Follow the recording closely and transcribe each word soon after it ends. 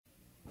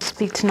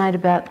speak tonight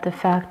about the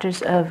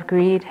factors of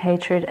greed,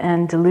 hatred,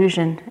 and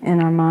delusion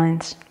in our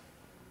minds.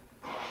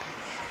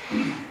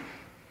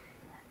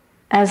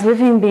 As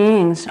living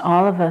beings,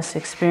 all of us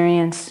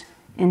experience,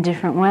 in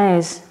different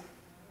ways,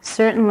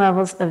 certain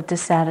levels of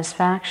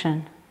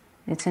dissatisfaction.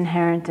 It's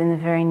inherent in the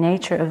very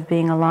nature of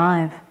being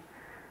alive,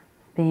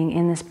 being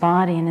in this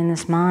body and in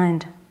this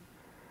mind.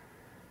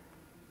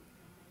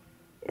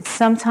 It's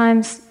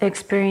sometimes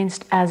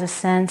experienced as a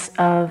sense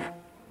of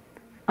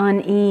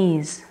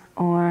unease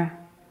or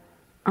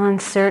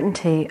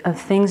uncertainty of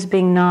things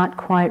being not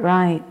quite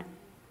right.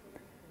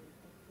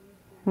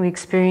 We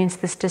experience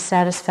this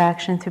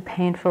dissatisfaction through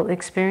painful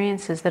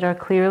experiences that are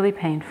clearly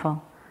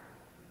painful,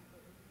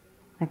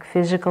 like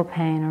physical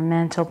pain or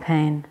mental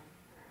pain.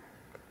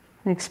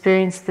 We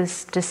experience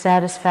this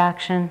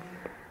dissatisfaction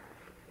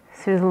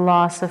through the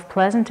loss of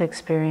pleasant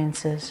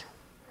experiences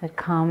that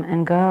come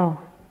and go.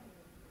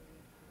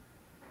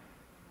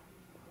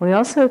 We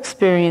also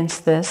experience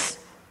this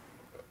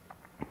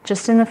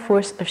just in the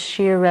force of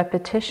sheer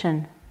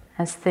repetition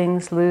as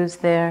things lose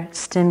their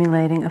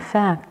stimulating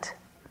effect.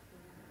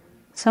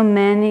 So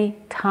many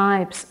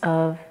types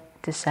of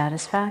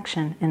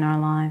dissatisfaction in our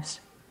lives.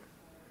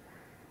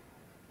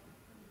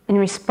 In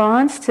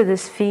response to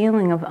this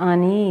feeling of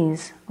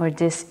unease or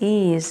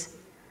dis-ease,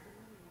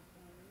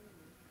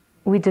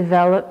 we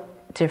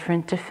develop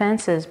different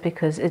defenses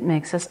because it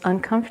makes us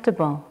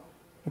uncomfortable.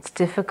 It's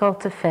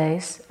difficult to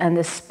face, and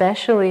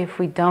especially if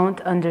we don't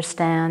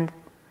understand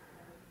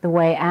the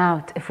way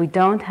out, if we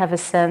don't have a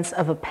sense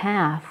of a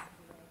path,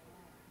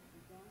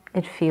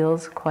 it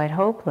feels quite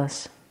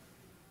hopeless.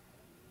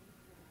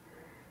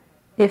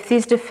 If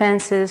these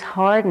defenses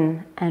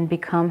harden and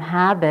become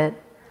habit,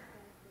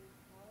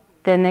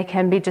 then they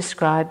can be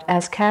described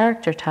as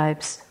character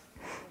types.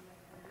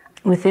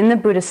 Within the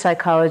Buddhist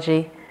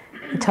psychology,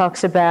 it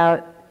talks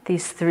about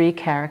these three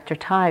character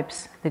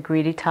types: the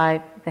greedy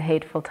type, the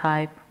hateful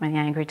type, or the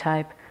angry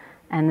type,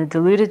 and the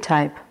deluded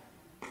type,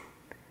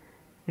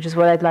 which is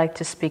what I'd like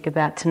to speak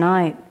about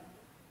tonight.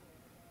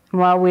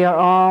 While we are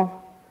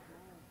all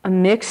a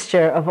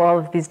mixture of all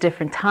of these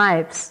different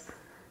types,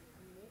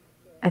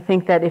 I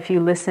think that if you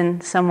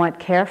listen somewhat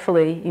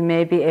carefully, you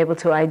may be able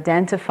to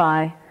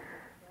identify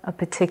a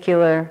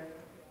particular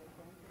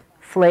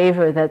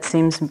flavor that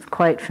seems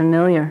quite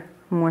familiar,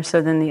 more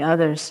so than the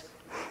others.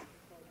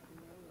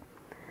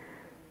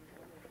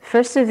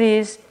 First of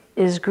these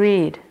is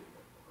greed.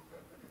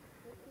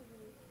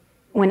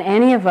 When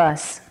any of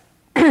us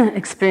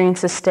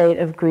experience a state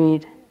of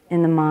greed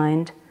in the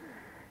mind,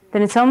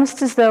 then it's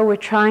almost as though we're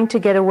trying to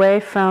get away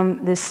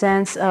from this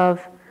sense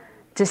of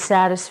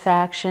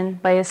dissatisfaction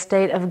by a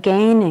state of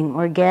gaining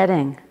or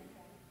getting.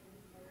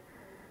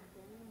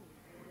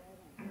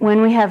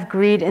 When we have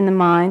greed in the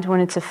mind, when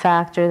it's a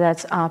factor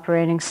that's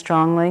operating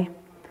strongly,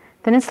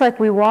 then it's like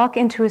we walk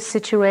into a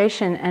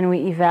situation and we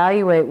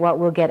evaluate what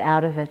we'll get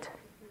out of it.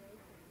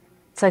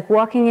 It's like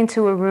walking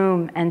into a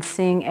room and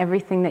seeing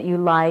everything that you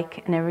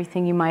like and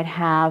everything you might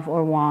have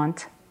or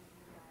want,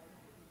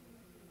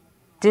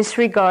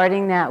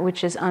 disregarding that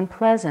which is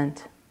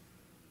unpleasant.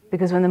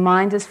 Because when the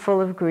mind is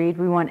full of greed,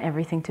 we want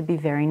everything to be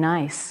very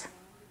nice.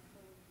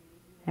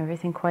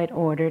 Everything quite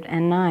ordered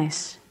and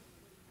nice.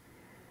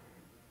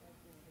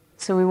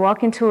 So we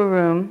walk into a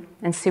room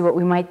and see what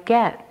we might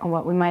get or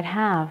what we might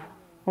have.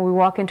 Or we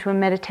walk into a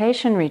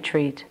meditation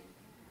retreat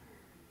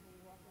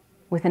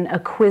with an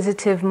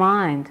acquisitive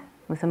mind,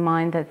 with a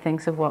mind that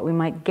thinks of what we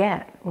might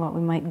get, what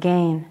we might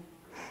gain.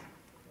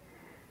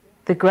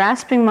 The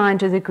grasping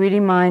mind or the greedy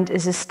mind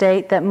is a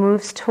state that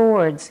moves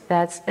towards,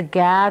 that's a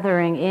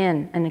gathering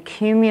in, an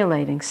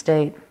accumulating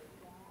state.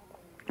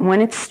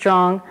 When it's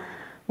strong,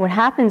 what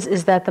happens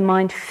is that the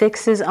mind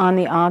fixes on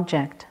the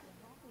object.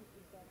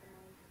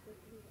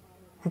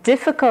 The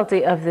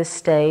difficulty of this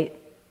state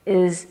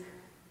is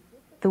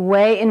the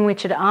way in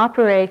which it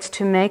operates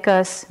to make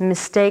us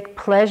mistake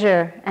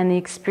pleasure and the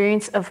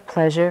experience of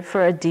pleasure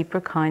for a deeper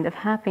kind of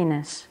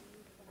happiness.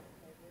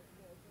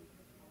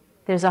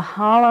 There's a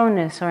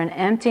hollowness or an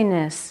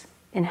emptiness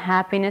in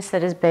happiness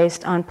that is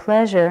based on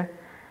pleasure,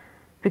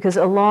 because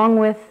along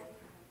with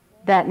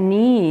that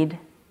need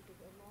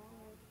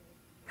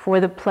for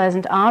the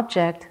pleasant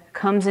object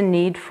comes a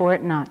need for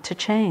it not to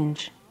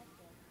change.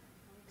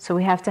 So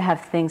we have to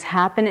have things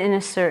happen in a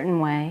certain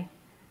way,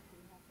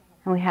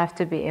 and we have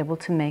to be able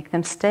to make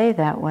them stay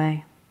that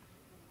way.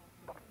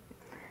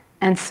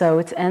 And so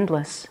it's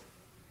endless.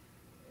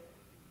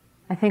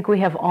 I think we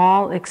have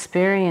all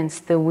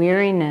experienced the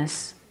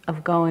weariness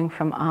of going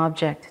from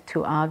object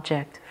to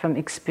object, from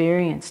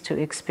experience to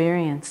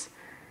experience,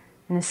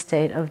 in a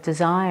state of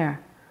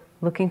desire,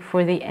 looking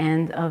for the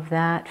end of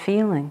that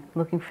feeling,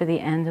 looking for the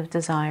end of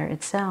desire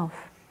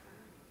itself.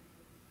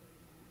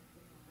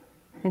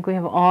 I think we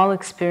have all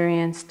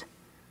experienced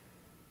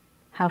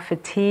how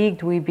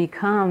fatigued we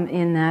become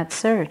in that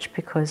search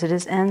because it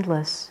is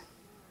endless.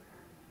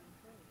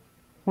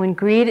 When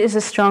greed is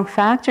a strong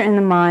factor in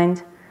the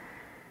mind,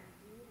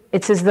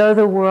 it's as though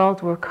the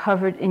world were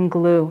covered in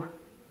glue.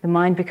 The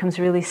mind becomes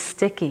really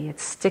sticky. It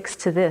sticks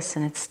to this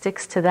and it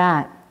sticks to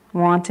that,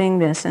 wanting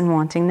this and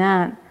wanting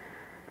that.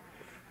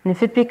 And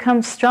if it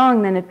becomes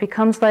strong, then it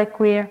becomes like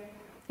we're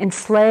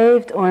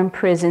enslaved or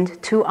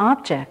imprisoned to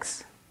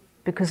objects,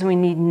 because we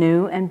need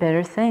new and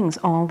better things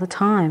all the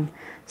time.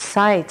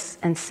 Sights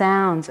and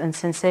sounds and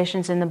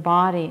sensations in the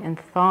body and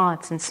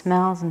thoughts and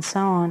smells and so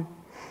on.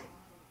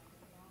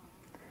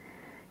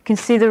 You can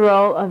see the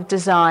role of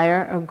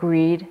desire or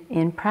greed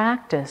in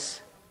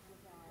practice.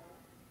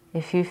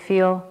 If you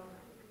feel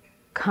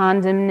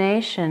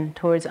condemnation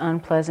towards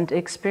unpleasant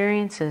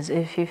experiences,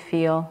 if you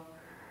feel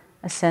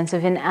a sense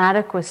of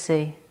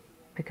inadequacy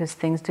because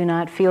things do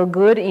not feel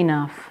good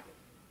enough,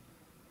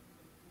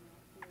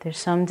 there's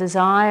some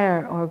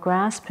desire or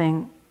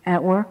grasping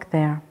at work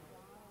there.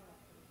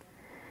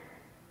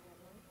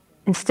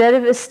 Instead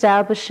of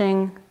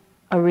establishing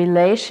a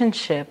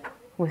relationship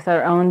with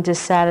our own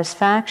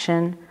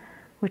dissatisfaction,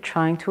 we're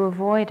trying to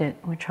avoid it.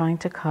 We're trying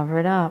to cover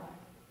it up.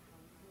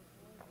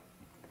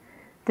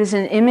 There's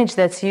an image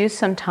that's used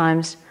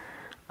sometimes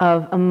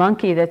of a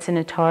monkey that's in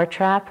a tar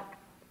trap.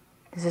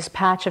 There's this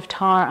patch of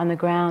tar on the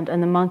ground,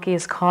 and the monkey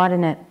is caught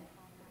in it.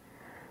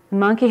 The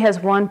monkey has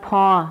one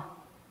paw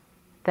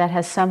that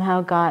has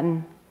somehow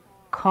gotten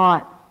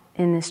caught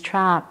in this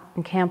trap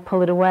and can't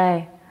pull it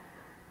away.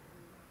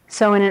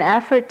 So in an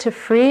effort to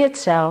free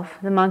itself,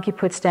 the monkey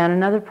puts down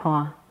another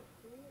paw,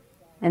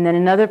 and then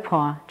another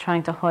paw,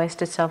 trying to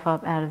hoist itself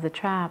up out of the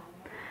trap,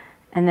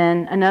 and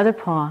then another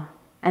paw,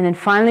 and then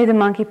finally the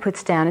monkey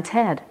puts down its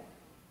head.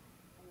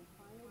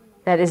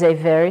 That is a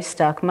very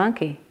stuck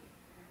monkey.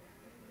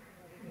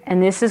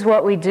 And this is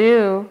what we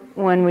do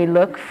when we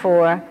look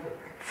for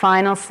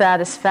final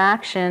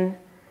satisfaction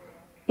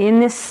in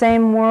this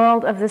same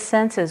world of the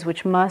senses,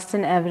 which must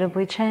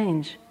inevitably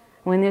change.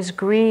 When there's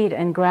greed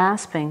and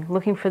grasping,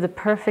 looking for the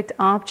perfect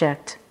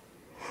object,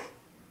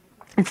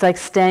 it's like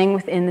staying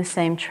within the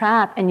same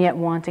trap and yet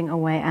wanting a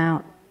way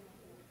out.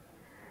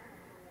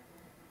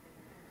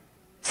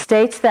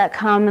 States that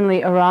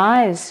commonly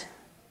arise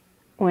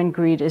when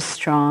greed is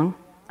strong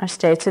are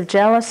states of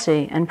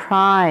jealousy and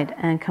pride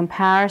and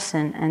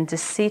comparison and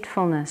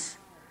deceitfulness,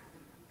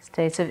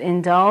 states of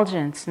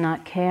indulgence,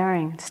 not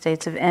caring,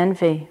 states of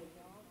envy.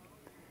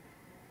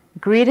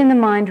 Greed in the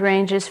mind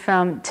ranges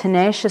from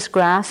tenacious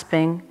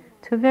grasping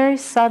to a very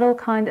subtle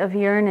kind of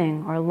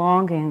yearning or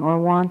longing or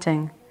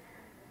wanting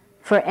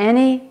for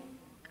any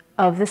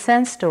of the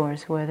sense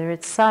doors, whether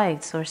it's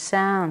sights or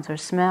sounds or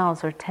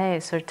smells or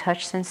tastes or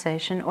touch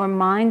sensation or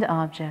mind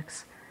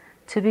objects,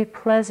 to be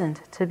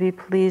pleasant, to be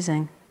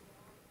pleasing.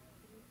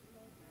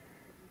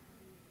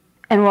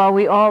 And while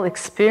we all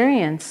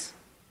experience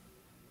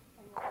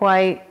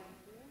quite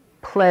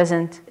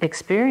pleasant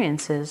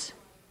experiences,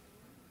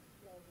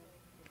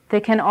 they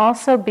can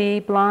also be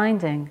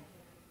blinding.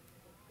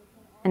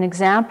 An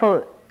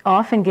example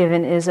often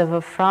given is of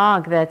a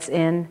frog that's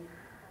in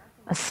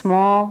a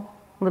small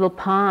little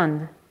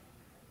pond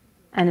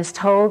and is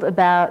told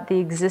about the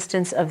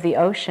existence of the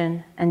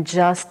ocean and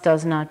just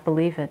does not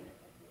believe it.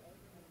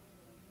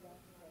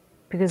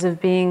 Because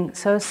of being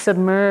so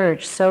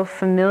submerged, so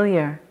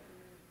familiar,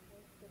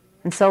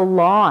 and so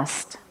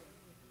lost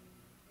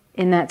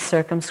in that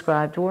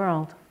circumscribed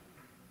world.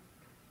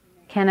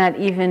 Cannot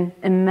even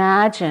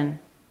imagine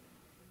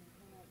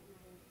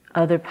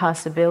other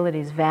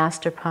possibilities,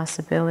 vaster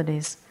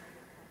possibilities.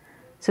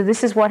 So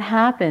this is what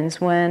happens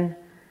when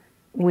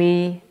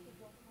we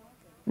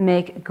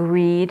make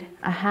greed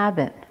a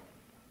habit.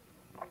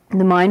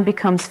 The mind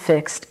becomes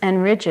fixed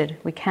and rigid.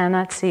 We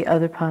cannot see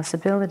other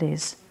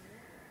possibilities.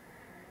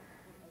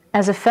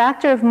 As a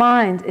factor of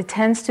mind, it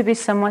tends to be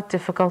somewhat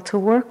difficult to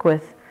work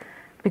with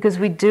because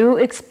we do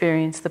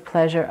experience the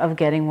pleasure of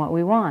getting what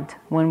we want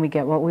when we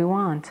get what we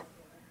want.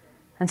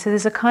 And so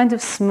there's a kind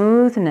of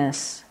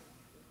smoothness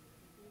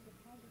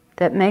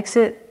that makes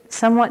it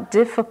somewhat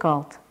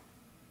difficult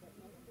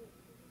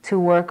to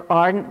work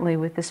ardently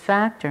with this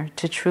factor,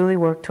 to truly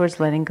work towards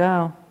letting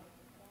go.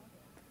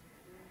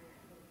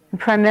 And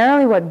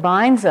primarily what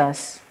binds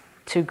us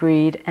to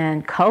greed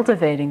and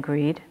cultivating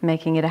greed,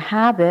 making it a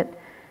habit,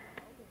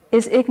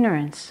 is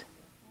ignorance.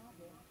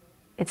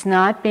 It's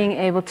not being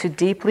able to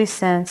deeply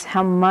sense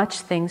how much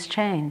things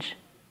change.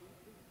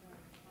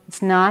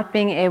 It's not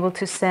being able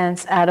to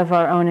sense out of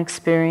our own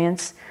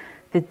experience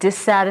the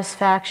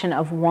dissatisfaction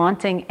of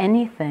wanting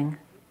anything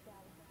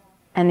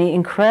and the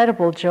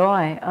incredible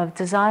joy of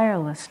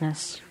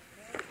desirelessness.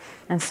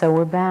 And so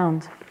we're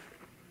bound.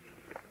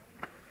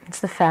 It's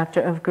the factor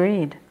of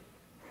greed.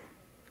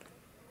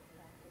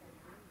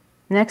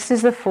 Next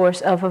is the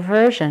force of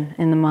aversion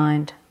in the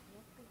mind.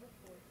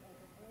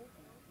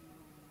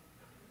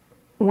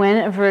 When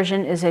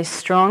aversion is a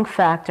strong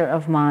factor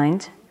of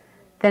mind,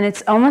 then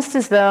it's almost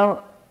as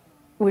though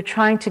we're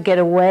trying to get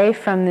away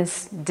from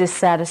this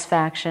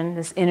dissatisfaction,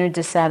 this inner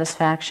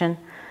dissatisfaction,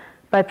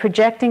 by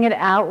projecting it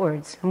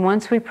outwards. And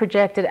once we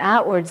project it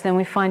outwards, then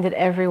we find it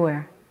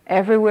everywhere.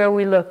 Everywhere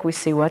we look, we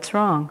see what's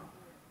wrong.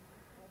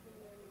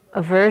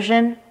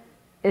 Aversion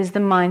is the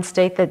mind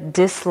state that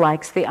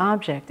dislikes the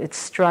object. It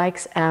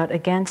strikes out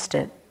against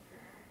it.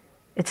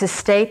 It's a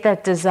state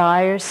that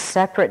desires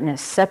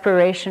separateness,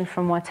 separation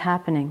from what's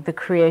happening, the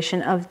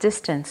creation of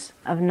distance,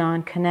 of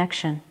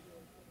non-connection.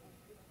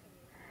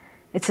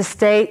 It's a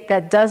state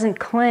that doesn't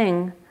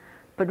cling,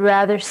 but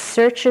rather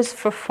searches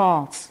for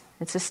faults.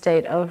 It's a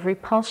state of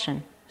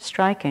repulsion,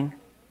 striking.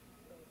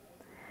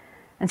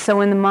 And so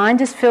when the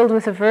mind is filled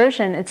with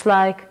aversion, it's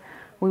like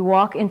we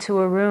walk into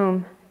a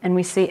room and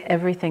we see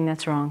everything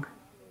that's wrong.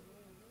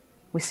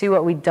 We see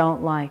what we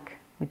don't like.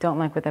 We don't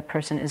like what that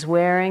person is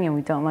wearing, and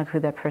we don't like who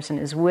that person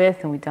is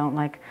with, and we don't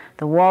like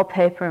the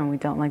wallpaper, and we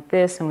don't like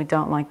this, and we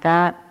don't like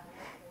that.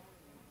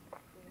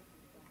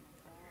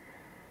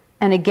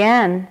 And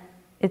again,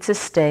 it's a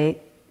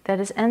state that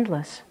is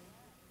endless.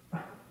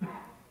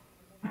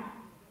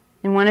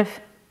 In one of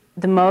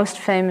the most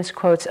famous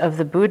quotes of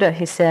the Buddha,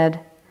 he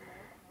said,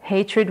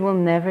 "Hatred will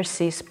never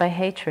cease by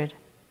hatred.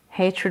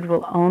 Hatred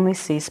will only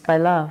cease by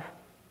love."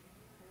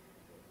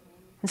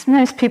 And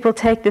sometimes people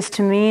take this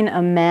to mean a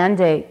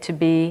mandate to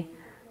be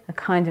a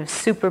kind of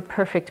super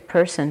perfect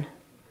person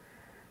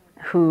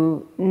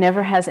who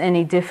never has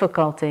any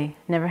difficulty,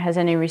 never has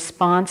any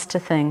response to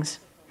things.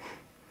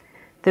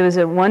 There was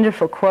a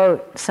wonderful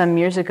quote some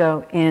years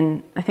ago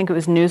in, I think it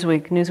was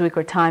Newsweek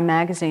or Time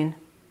magazine.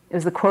 It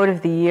was the quote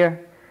of the year.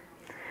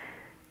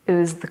 It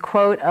was the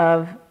quote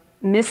of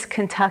Miss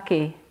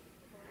Kentucky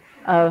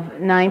of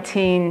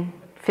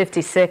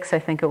 1956, I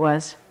think it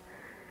was.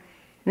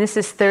 And this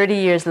is 30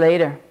 years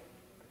later.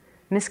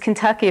 Miss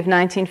Kentucky of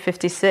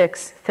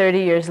 1956, 30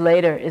 years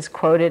later, is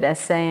quoted as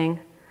saying,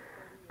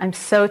 I'm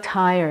so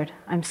tired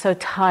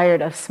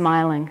of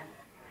smiling."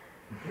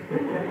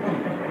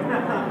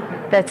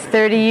 That's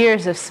 30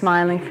 years of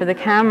smiling for the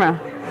camera.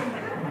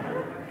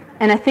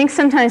 And I think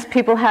sometimes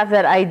people have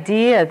that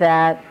idea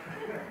that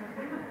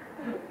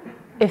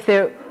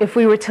if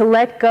we were to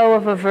let go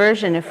of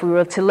aversion, if we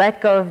were to let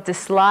go of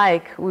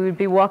dislike, we would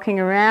be walking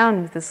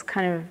around with this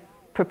kind of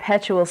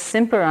perpetual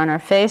simper on our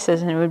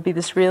faces, and it would be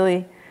this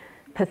really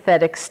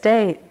pathetic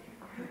state.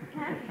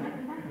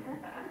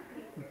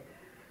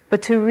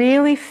 But to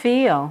really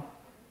feel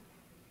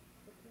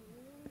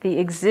the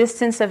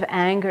existence of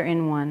anger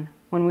in one,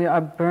 when we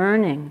are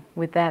burning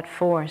with that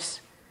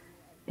force,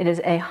 it is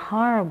a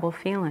horrible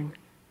feeling.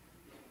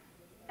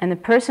 And the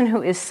person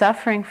who is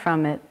suffering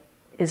from it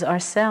is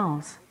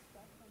ourselves.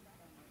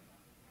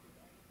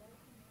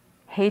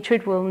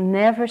 Hatred will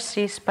never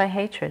cease by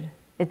hatred.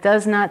 It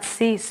does not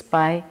cease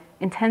by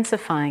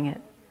intensifying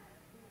it.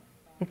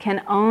 It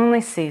can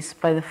only cease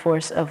by the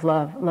force of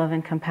love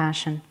and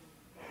compassion.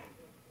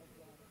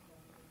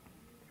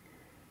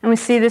 And we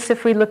see this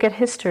if we look at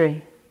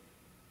history.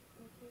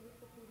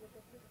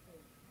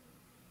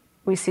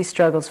 We see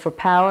struggles for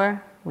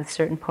power, with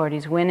certain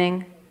parties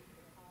winning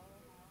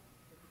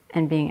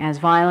and being as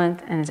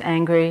violent and as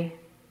angry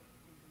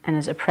and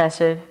as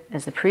oppressive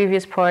as the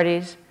previous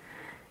parties,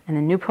 and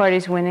the new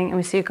parties winning, and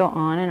we see it go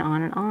on and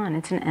on and on.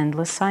 It's an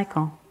endless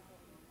cycle.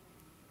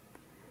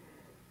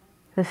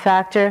 The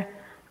factor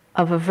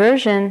of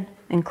aversion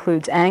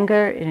includes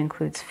anger, it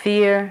includes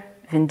fear,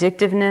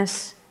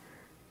 vindictiveness,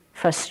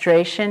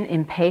 frustration,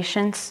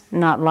 impatience,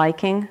 not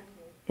liking.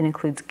 It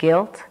includes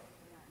guilt,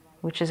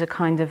 which is a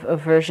kind of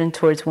aversion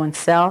towards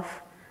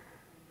oneself.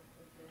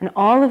 And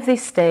all of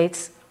these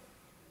states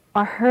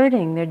are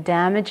hurting. They're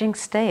damaging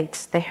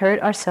states. They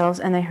hurt ourselves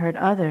and they hurt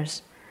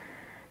others.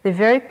 They're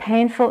very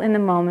painful in the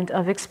moment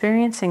of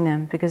experiencing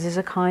them because there's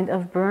a kind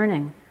of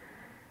burning.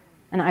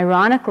 And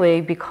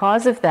ironically,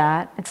 because of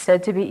that, it's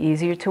said to be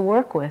easier to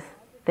work with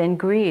than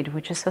greed,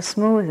 which is so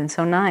smooth and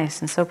so nice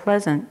and so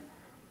pleasant.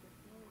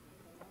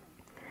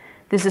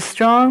 There's a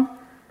strong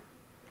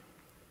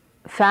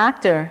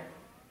factor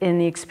in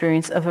the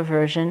experience of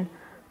aversion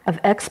of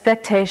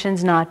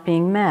expectations not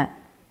being met.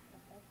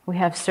 We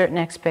have certain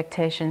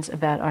expectations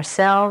about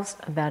ourselves,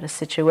 about a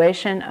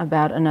situation,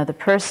 about another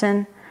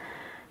person.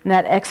 And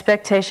that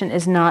expectation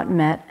is not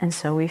met, and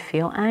so we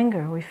feel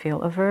anger, we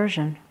feel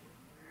aversion.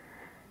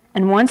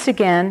 And once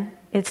again,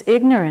 it's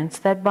ignorance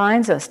that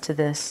binds us to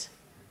this.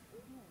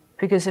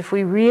 Because if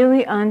we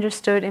really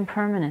understood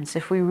impermanence,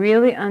 if we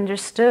really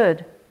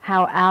understood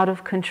how out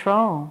of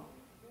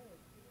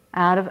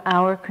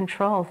our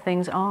control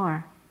things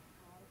are,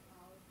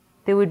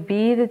 there would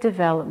be the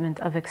development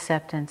of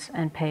acceptance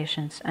and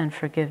patience and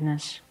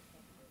forgiveness.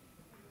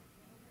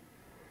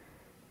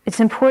 It's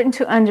important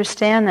to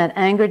understand that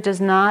anger does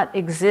not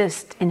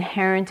exist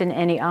inherent in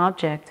any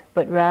object,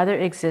 but rather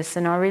exists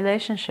in our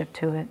relationship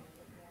to it.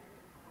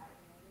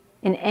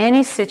 In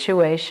any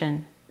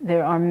situation,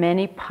 there are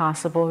many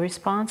possible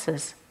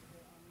responses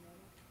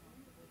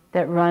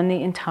that run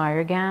the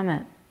entire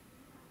gamut,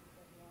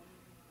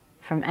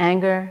 from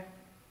anger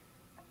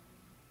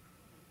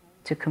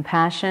to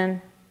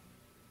compassion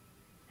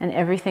and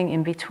everything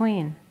in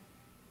between.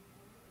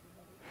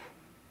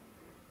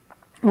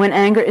 When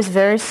anger is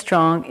very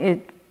strong,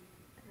 it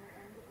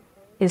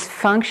is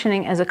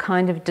functioning as a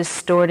kind of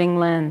distorting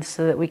lens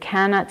so that we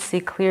cannot see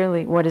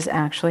clearly what is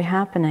actually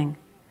happening.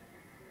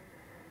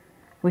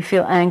 We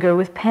feel anger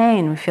with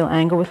pain, we feel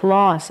anger with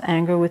loss,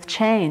 anger with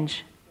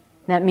change.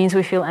 That means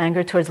we feel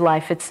anger towards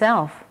life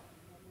itself,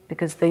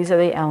 because these are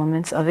the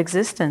elements of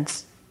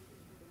existence.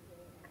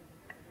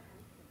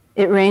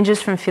 It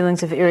ranges from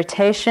feelings of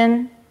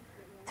irritation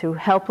through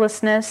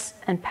helplessness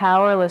and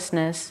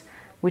powerlessness,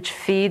 which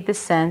feed the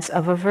sense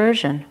of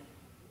aversion.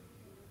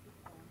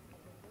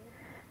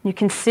 You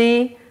can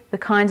see the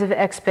kinds of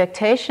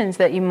expectations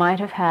that you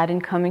might have had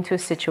in coming to a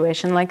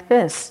situation like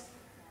this.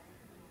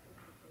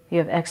 You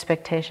have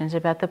expectations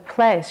about the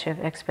place, you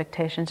have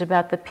expectations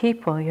about the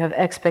people, you have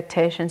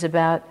expectations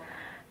about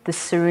the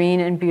serene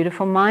and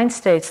beautiful mind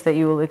states that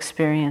you will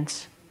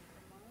experience.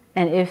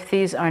 And if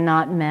these are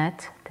not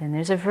met, then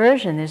there's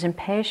aversion, there's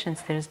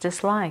impatience, there's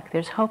dislike,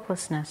 there's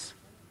hopelessness.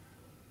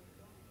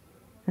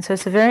 And so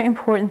it's a very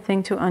important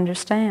thing to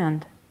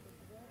understand.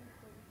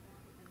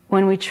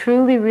 When we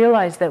truly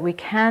realize that we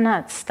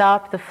cannot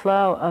stop the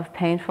flow of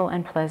painful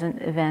and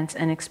pleasant events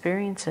and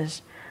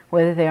experiences,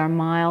 whether they are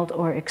mild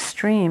or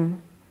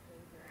extreme,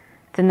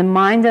 then the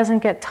mind doesn't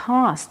get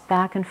tossed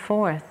back and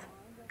forth,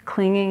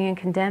 clinging and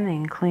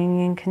condemning,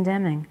 clinging and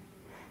condemning.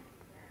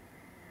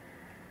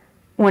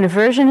 When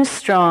aversion is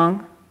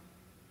strong,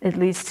 it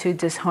leads to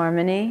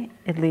disharmony,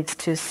 it leads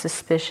to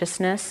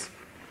suspiciousness,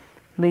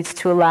 it leads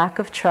to a lack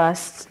of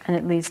trust, and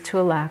it leads to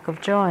a lack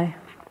of joy.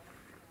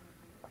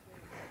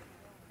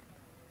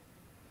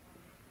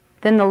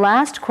 Then the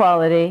last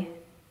quality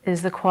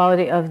is the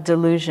quality of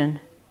delusion.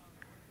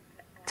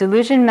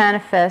 Delusion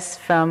manifests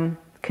from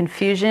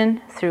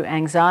confusion through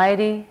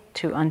anxiety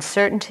to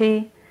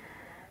uncertainty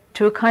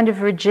to a kind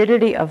of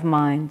rigidity of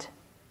mind.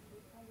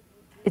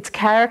 It's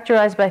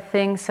characterized by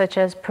things such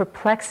as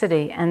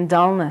perplexity and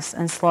dullness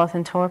and sloth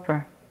and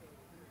torpor.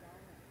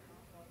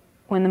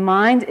 When the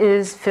mind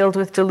is filled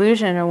with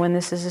delusion, or when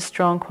this is a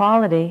strong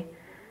quality,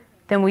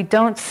 then we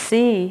don't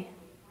see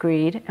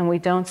greed and we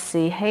don't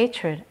see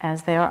hatred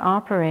as they are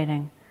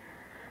operating.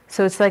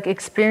 So it's like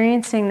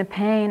experiencing the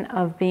pain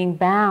of being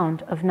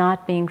bound, of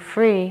not being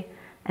free,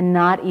 and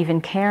not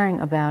even caring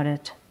about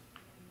it.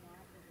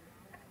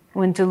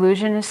 When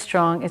delusion is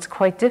strong, it's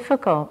quite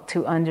difficult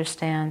to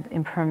understand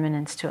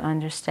impermanence, to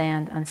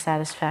understand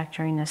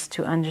unsatisfactoriness,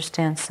 to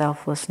understand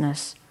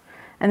selflessness.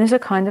 And there's a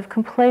kind of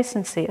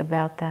complacency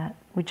about that.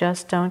 We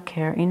just don't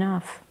care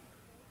enough.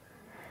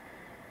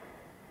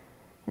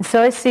 And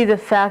so I see the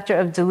factor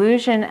of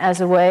delusion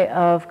as a way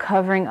of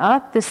covering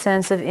up the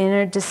sense of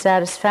inner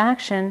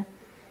dissatisfaction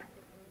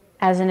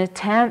as an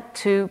attempt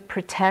to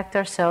protect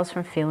ourselves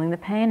from feeling the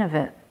pain of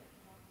it.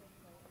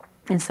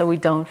 And so we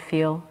don't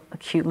feel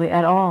acutely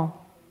at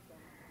all.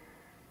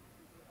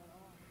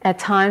 At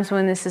times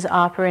when this is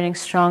operating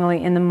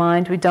strongly in the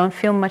mind, we don't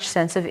feel much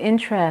sense of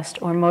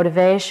interest or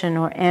motivation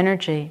or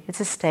energy. It's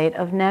a state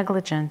of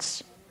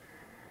negligence.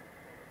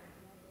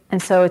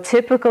 And so a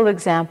typical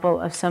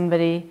example of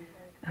somebody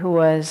who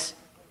was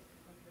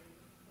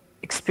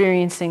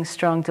experiencing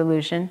strong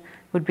delusion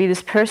would be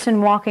this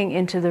person walking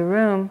into the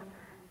room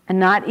and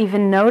not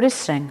even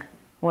noticing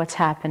what's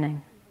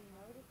happening.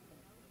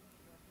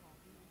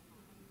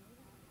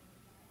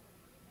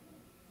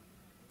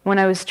 When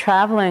I was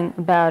traveling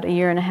about 1.5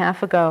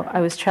 years ago,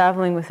 I was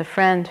traveling with a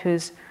friend who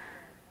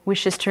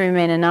wishes to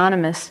remain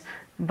anonymous,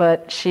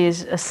 but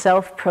she's a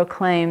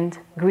self-proclaimed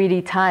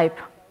greedy type.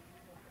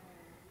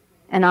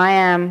 And I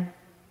am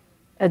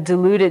a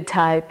deluded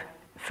type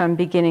from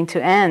beginning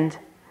to end.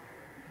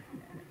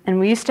 And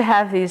we used to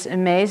have these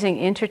amazing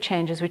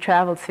interchanges. We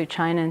traveled through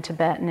China and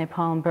Tibet and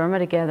Nepal and Burma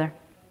together,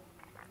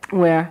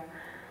 where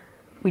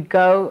we'd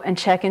go and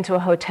check into a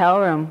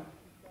hotel room,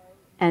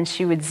 and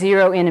she would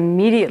zero in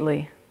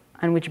immediately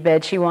on which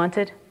bed she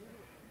wanted.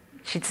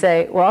 She'd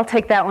say, well, I'll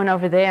take that one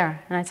over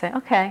there. And I'd say,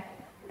 okay,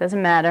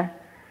 doesn't matter.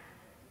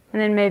 And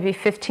then maybe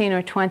 15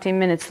 or 20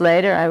 minutes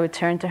later, I would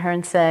turn to her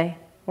and say,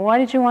 well, why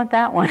did you want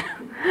that one?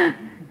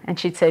 And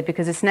she'd say,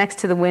 because it's next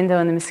to the window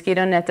and the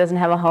mosquito net doesn't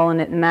have a hole in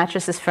it and the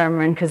mattress is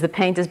firmer and because the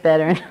paint is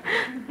better. And,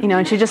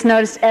 and she just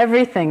noticed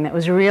everything that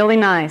was really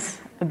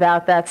nice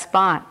about that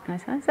spot. And I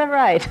said, is that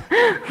right?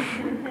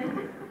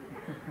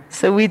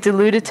 So we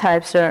deluded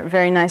types are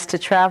very nice to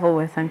travel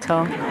with, I'm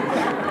told.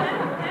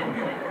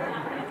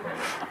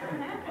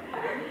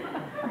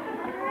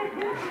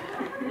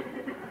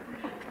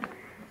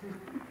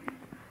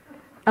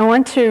 I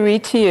want to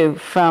read to you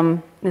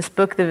from this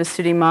book, the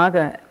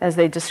Visuddhimagga, as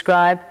they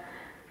describe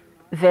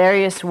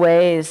various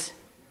ways,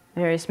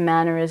 various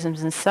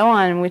mannerisms and so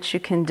on, in which you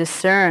can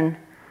discern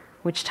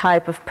which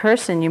type of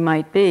person you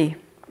might be.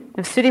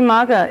 The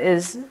Visuddhimagga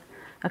is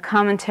a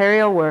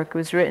commentarial work. It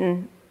was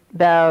written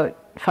about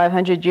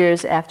 500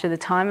 years after the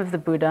time of the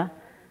Buddha.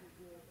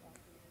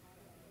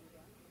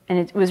 And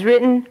it was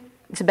written,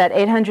 it's about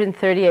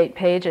 838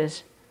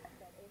 pages.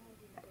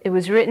 It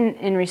was written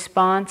in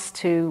response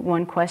to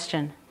one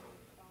question.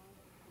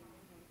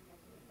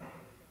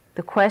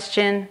 The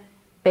question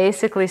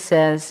basically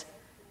says,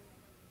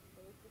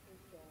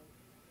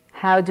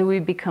 how do we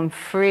become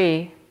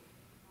free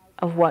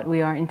of what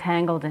we are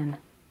entangled in?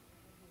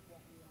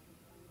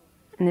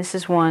 And this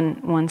is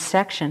one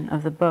section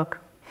of the book.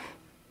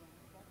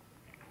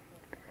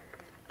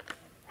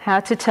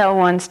 How to tell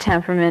one's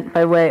temperament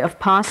by way of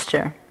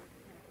posture.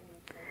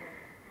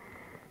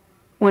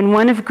 When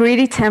one of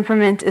greedy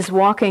temperament is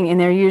walking in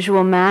their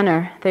usual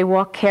manner, they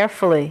walk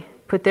carefully,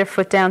 put their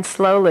foot down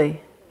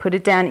slowly, put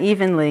it down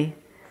evenly,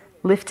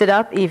 lifted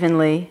up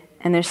evenly,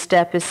 and their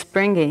step is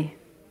springy.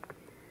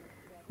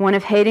 One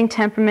of hating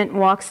temperament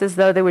walks as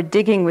though they were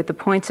digging with the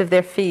points of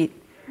their feet.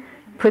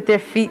 Put their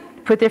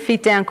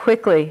feet down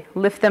quickly,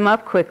 lift them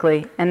up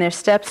quickly, and their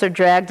steps are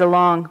dragged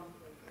along.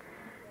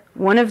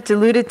 One of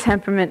deluded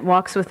temperament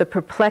walks with a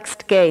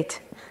perplexed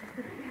gait,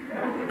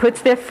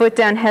 puts their foot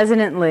down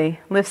hesitantly,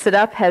 lifts it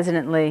up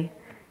hesitantly,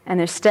 and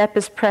their step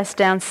is pressed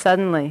down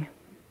suddenly.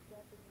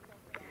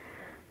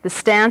 The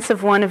stance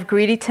of one of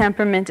greedy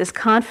temperament is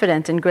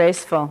confident and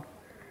graceful.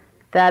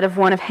 That of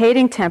one of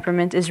hating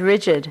temperament is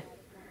rigid.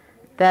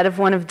 That of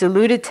one of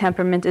deluded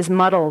temperament is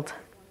muddled.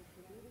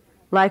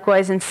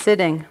 Likewise in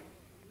sitting.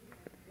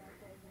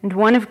 And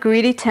one of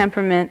greedy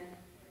temperament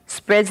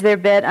spreads their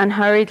bed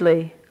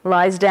unhurriedly,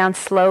 lies down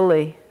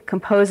slowly,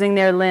 composing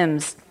their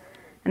limbs,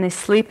 and they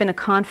sleep in a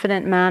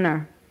confident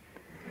manner.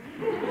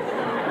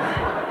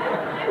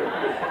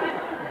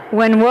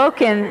 When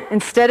woken,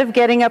 instead of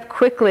getting up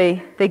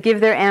quickly, they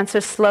give their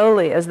answer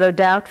slowly, as though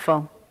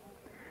doubtful.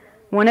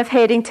 One of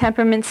hating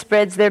temperament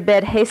spreads their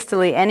bed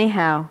hastily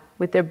anyhow.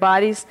 With their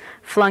bodies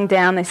flung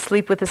down, they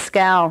sleep with a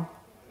scowl.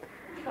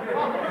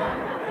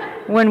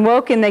 When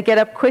woken, they get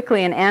up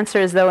quickly and answer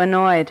as though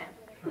annoyed.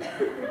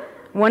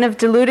 One of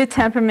deluded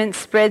temperament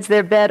spreads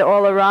their bed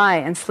all awry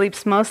and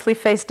sleeps mostly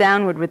face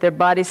downward with their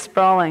bodies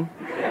sprawling.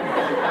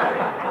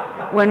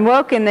 When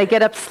woken, they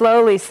get up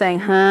slowly, saying,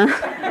 huh?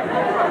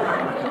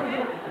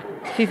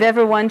 If you've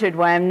ever wondered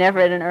why I'm never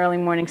at an early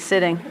morning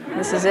sitting,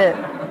 this is it.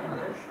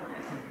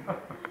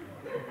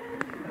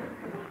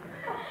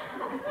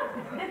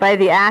 By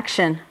the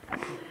action.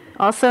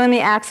 Also in the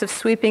acts of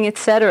sweeping,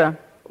 etc.,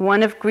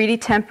 one of greedy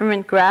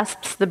temperament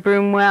grasps the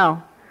broom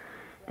well,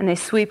 and they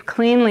sweep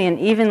cleanly and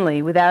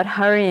evenly without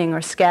hurrying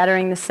or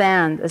scattering the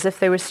sand as if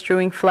they were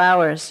strewing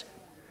flowers.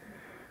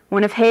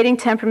 One of hating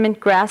temperament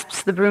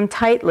grasps the broom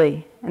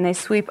tightly, and they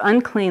sweep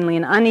uncleanly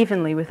and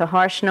unevenly with a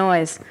harsh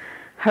noise,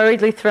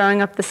 hurriedly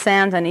throwing up the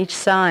sand on each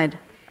side.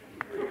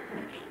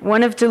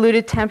 One of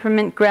deluded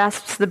temperament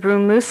grasps the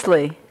broom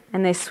loosely,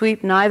 and they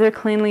sweep neither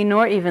cleanly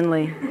nor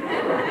evenly,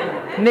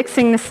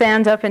 mixing the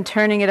sand up and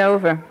turning it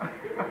over.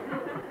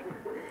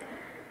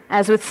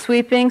 As with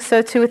sweeping,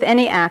 so too with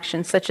any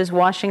action, such as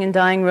washing and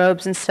dyeing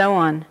robes and so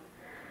on.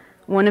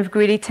 One of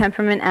greedy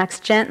temperament acts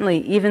gently,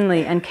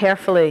 evenly, and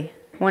carefully.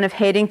 One of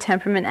hating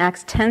temperament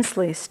acts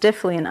tensely,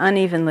 stiffly, and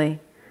unevenly.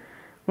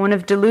 One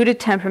of deluded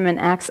temperament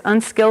acts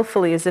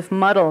unskillfully, as if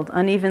muddled,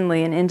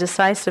 unevenly, and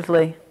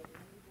indecisively.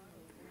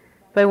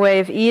 By way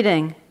of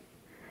eating,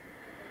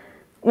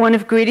 one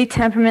of greedy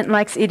temperament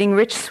likes eating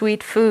rich,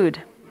 sweet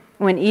food.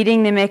 When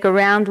eating, they make a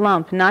round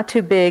lump, not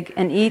too big,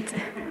 and eat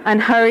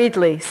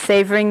unhurriedly,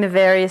 savoring the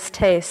various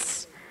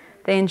tastes.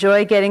 They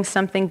enjoy getting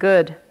something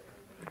good.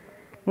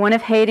 One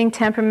of hating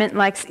temperament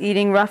likes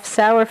eating rough,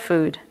 sour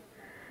food.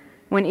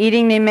 When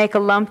eating, they make a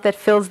lump that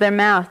fills their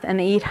mouth, and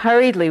they eat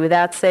hurriedly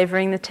without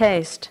savoring the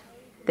taste.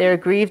 They are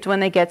grieved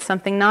when they get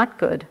something not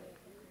good.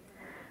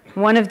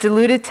 One of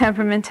deluded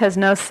temperament has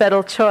no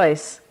settled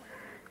choice.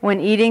 When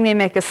eating, they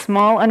make a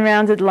small,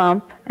 unrounded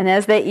lump, and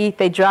as they eat,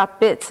 they drop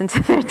bits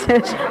into their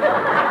dish,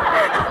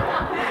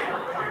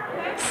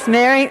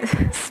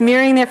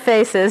 smearing their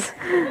faces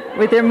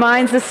with their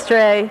minds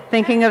astray,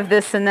 thinking of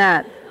this and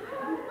that.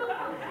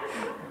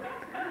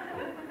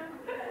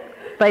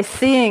 By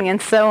seeing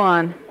and so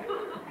on.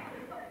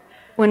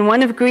 When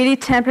one of greedy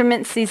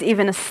temperament sees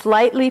even a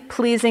slightly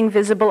pleasing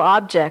visible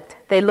object,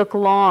 they look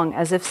long,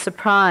 as if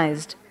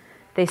surprised.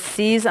 They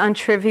seize on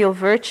trivial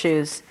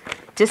virtues,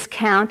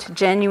 discount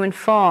genuine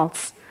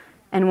faults,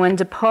 and when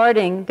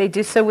departing, they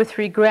do so with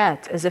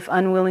regret, as if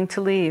unwilling to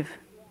leave.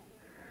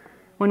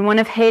 When one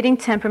of hating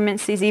temperament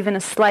sees even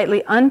a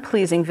slightly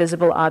unpleasing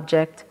visible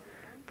object,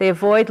 they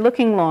avoid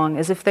looking long,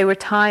 as if they were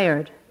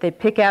tired. They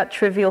pick out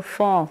trivial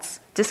faults,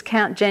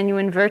 discount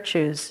genuine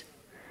virtues,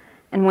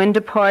 and when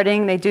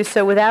departing, they do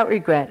so without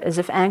regret, as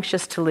if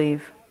anxious to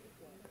leave.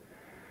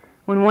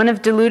 When one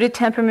of deluded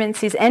temperament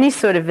sees any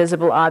sort of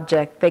visible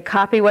object, they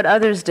copy what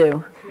others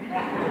do.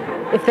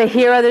 If they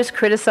hear others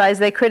criticize,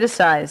 they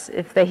criticize.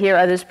 If they hear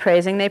others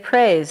praising, they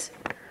praise.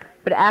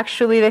 But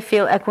actually they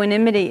feel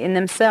equanimity in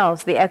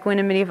themselves, the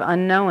equanimity of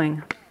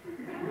unknowing.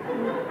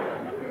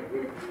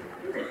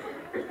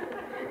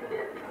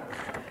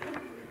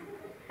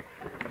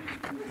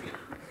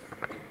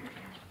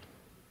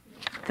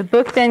 The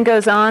book then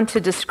goes on to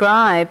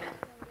describe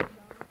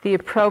the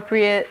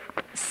appropriate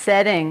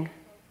setting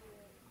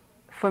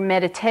for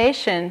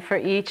meditation for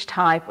each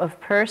type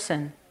of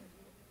person.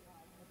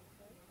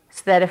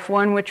 So that if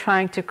one were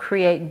trying to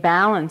create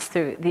balance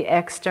through the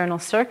external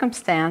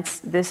circumstance,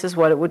 this is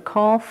what it would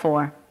call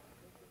for.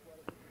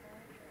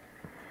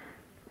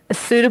 A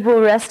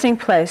suitable resting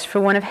place for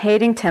one of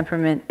hating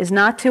temperament is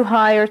not too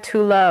high or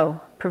too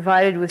low,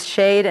 provided with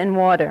shade and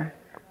water,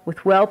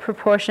 with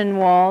well-proportioned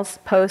walls,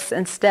 posts,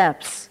 and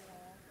steps,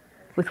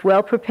 with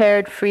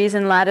well-prepared frieze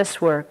and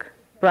lattice work,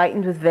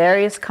 brightened with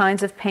various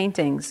kinds of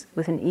paintings,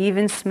 with an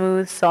even,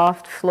 smooth,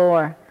 soft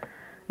floor,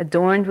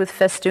 adorned with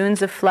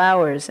festoons of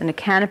flowers and a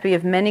canopy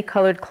of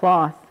many-colored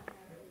cloth,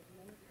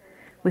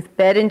 with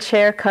bed and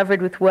chair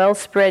covered with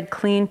well-spread,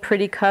 clean,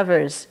 pretty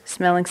covers,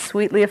 smelling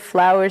sweetly of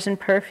flowers and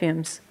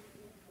perfumes.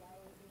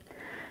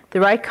 The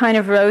right kind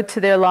of road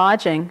to their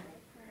lodging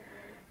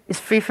is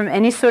free from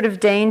any sort of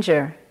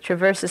danger,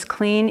 traverses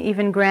clean,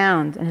 even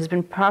ground, and has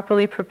been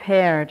properly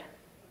prepared.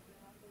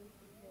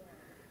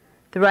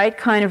 The right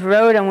kind of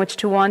road on which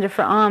to wander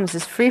for alms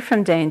is free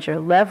from danger,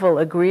 level,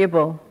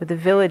 agreeable, with a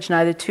village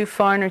neither too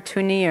far nor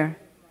too near.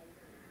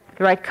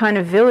 The right kind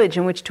of village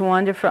in which to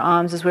wander for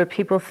alms is where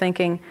people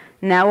thinking,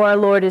 now our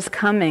Lord is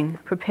coming,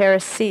 prepare a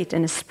seat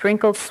in a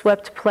sprinkled,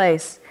 swept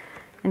place,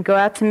 and go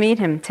out to meet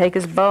him, take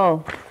his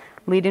bowl,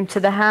 lead him to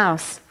the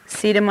house,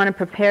 seat him on a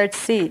prepared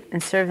seat,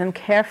 and serve them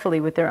carefully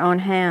with their own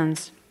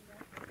hands.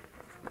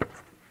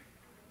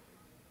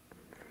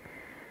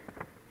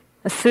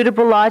 A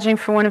suitable lodging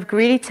for one of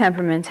greedy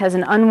temperament has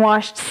an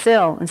unwashed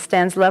sill and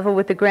stands level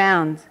with the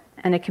ground,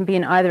 and it can be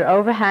in either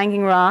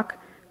overhanging rock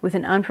with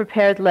an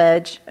unprepared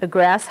ledge, a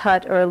grass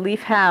hut, or a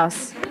leaf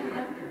house.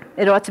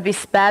 It ought to be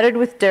spattered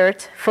with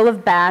dirt, full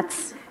of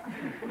bats,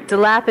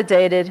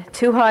 dilapidated,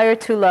 too high or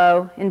too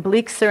low, in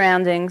bleak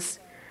surroundings,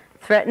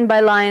 threatened by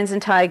lions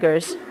and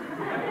tigers,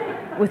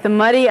 with a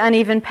muddy,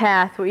 uneven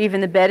path where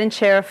even the bed and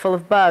chair are full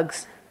of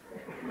bugs.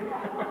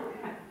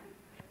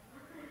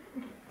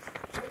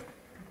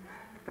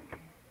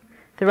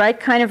 The right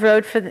kind of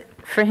road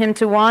for him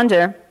to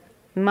wander,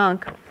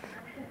 monk,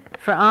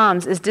 for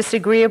alms is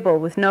disagreeable,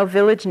 with no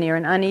village near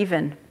and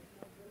uneven.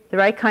 The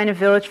right kind of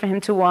village for him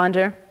to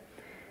wander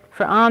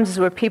for alms is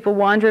where people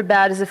wander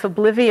about as if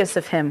oblivious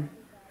of him.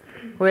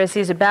 Whereas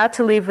he's about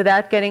to leave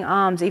without getting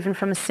alms, even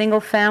from a single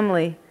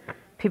family,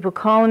 people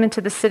call him into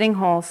the sitting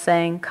hall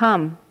saying,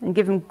 come, and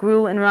give him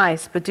gruel and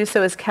rice, but do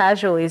so as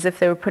casually as if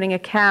they were putting a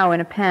cow in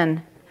a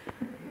pen.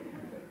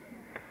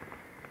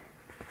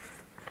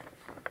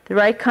 The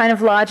right kind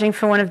of lodging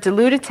for one of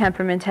deluded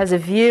temperament has a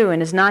view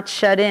and is not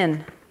shut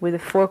in, where the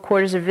four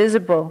quarters are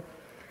visible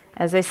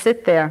as they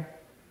sit there.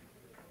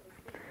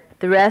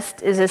 The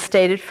rest is as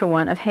stated for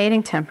one of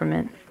hating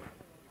temperament.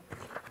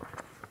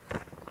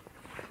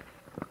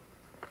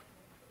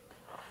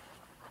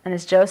 And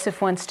as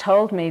Joseph once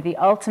told me, the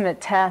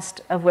ultimate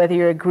test of whether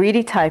you're a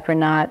greedy type or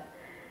not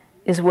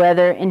is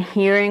whether, in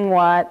hearing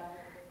what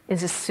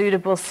is a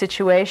suitable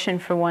situation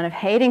for one of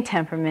hating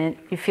temperament,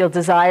 you feel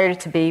desired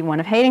to be one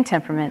of hating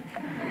temperament.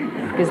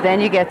 Because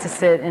then you get to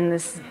sit in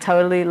this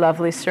totally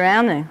lovely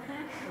surrounding.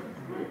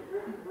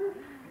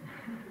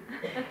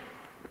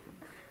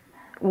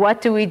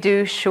 What do we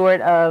do short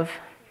of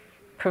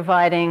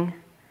providing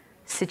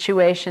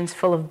situations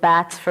full of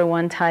bats for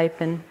one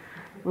type and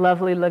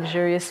lovely,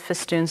 luxurious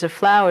festoons of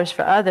flowers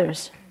for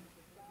others?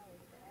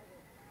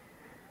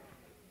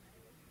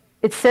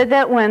 It's said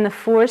that when the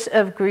force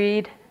of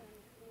greed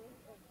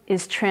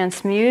is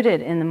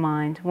transmuted in the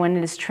mind, when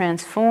it is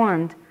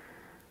transformed,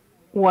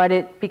 what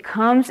it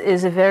becomes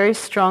is a very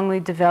strongly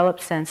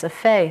developed sense of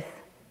faith,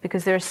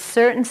 because there are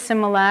certain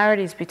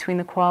similarities between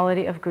the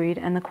quality of greed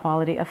and the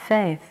quality of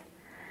faith.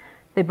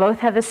 They both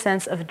have a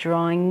sense of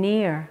drawing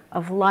near,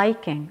 of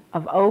liking,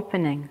 of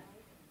opening,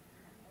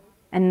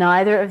 and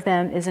neither of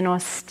them is an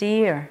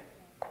austere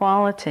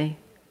quality.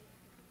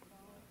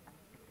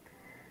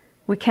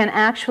 We can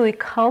actually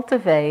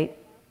cultivate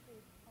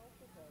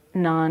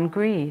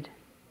non-greed.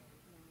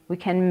 We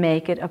can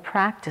make it a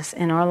practice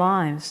in our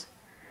lives.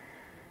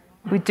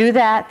 We do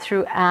that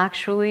through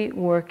actually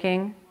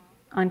working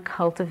on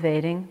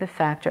cultivating the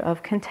factor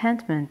of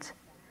contentment.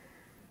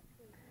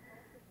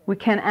 We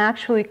can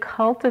actually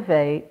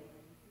cultivate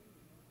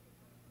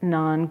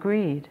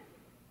non-greed.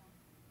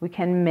 We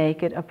can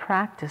make it a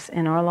practice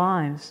in our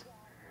lives.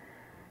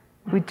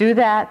 We do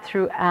that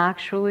through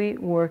actually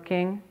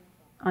working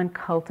on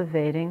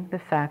cultivating the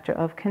factor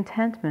of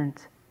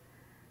contentment,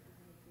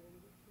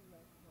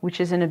 which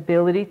is an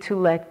ability to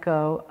let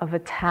go of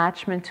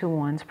attachment to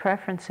one's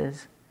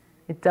preferences.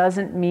 It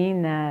doesn't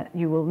mean that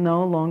you will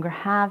no longer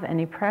have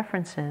any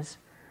preferences,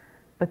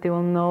 but there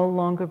will no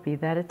longer be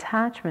that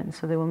attachment,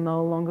 so there will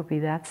no longer be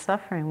that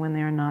suffering when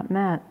they are not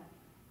met.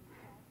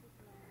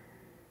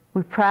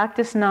 We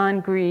practice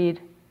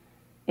non-greed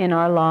in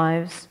our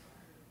lives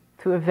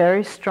through a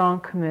very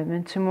strong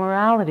commitment to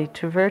morality,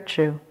 to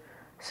virtue,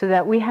 so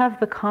that we have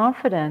the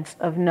confidence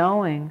of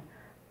knowing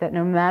that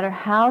no matter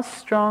how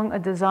strong a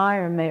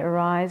desire may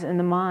arise in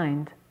the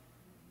mind,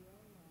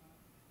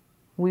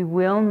 we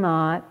will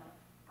not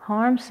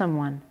harm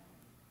someone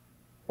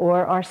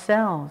or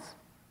ourselves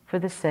for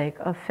the sake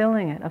of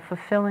filling it, of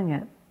fulfilling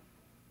it.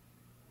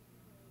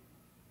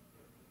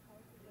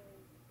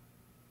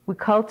 We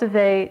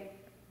cultivate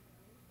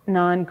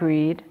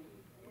non-greed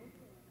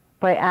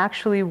by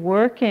actually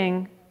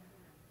working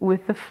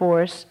with the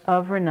force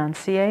of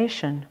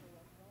renunciation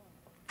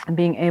and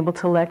being able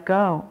to let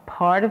go.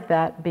 Part of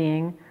that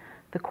being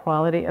the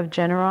quality of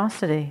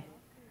generosity.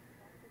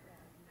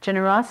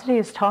 Generosity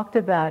is talked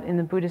about in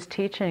the Buddhist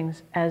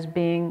teachings as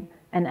being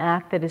an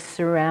act that is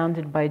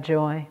surrounded by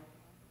joy.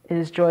 It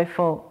is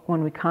joyful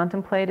when we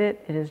contemplate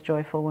it, it is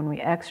joyful when we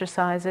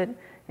exercise it,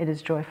 it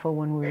is joyful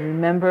when we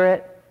remember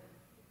it,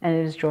 and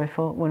it is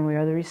joyful when we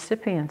are the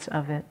recipients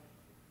of it.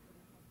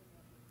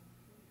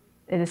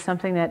 It is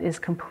something that is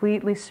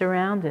completely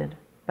surrounded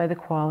by the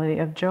quality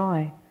of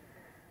joy.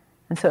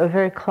 And so a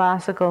very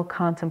classical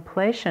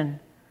contemplation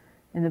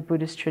in the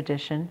Buddhist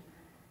tradition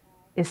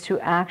is to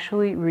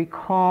actually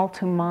recall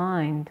to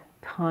mind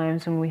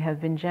times when we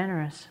have been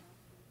generous.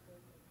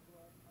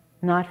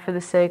 Not for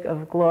the sake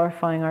of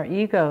glorifying our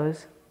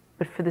egos,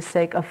 but for the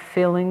sake of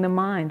filling the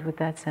mind with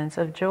that sense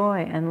of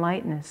joy and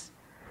lightness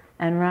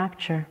and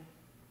rapture.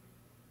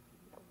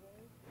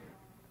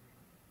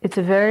 It's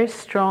a very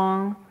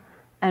strong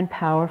and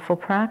powerful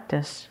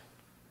practice.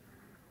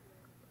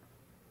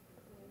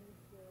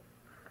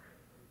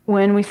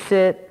 When we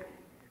sit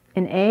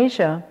in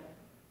Asia,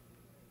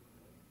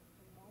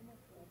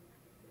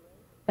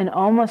 in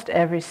almost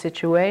every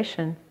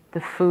situation, the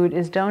food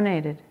is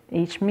donated.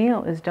 Each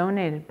meal is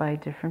donated by a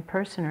different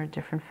person or a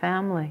different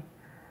family.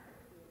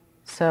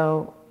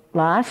 So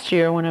last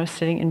year when I was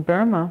sitting in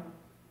Burma,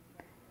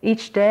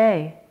 each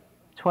day,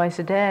 twice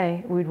a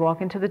day, we'd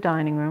walk into the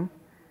dining room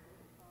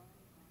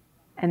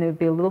and there would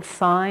be a little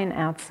sign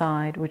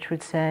outside which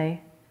would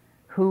say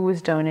who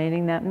was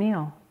donating that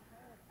meal.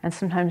 And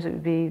sometimes it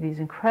would be these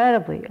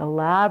incredibly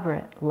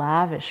elaborate,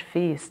 lavish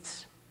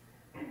feasts.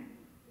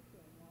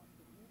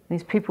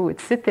 These people would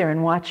sit there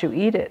and watch you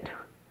eat it.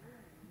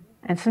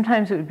 And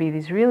sometimes it would be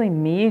these really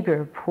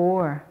meager,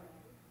 poor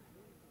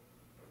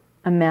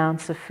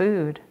amounts of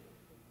food.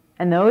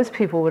 And those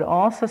people would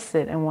also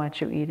sit and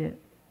watch you eat it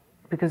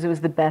because it was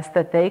the best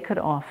that they could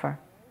offer.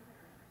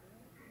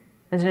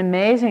 It's an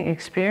amazing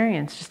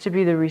experience just to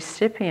be the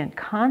recipient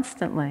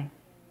constantly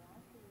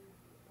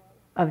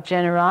of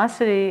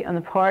generosity on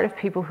the part of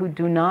people who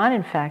do not,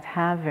 in fact,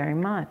 have very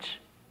much.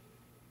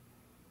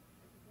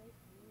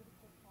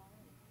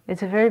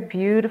 It's a very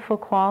beautiful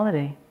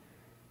quality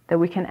that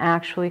we can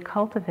actually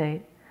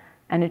cultivate,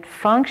 and it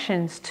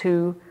functions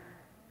to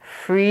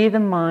free the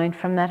mind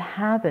from that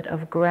habit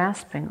of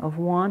grasping, of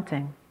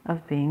wanting,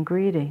 of being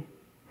greedy.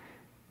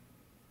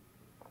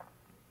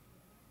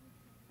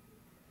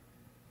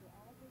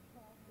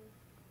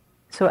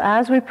 So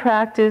as we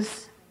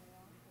practice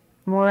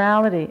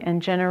morality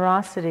and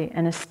generosity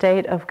and a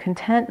state of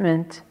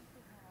contentment,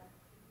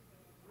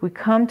 we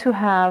come to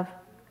have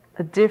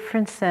a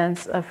different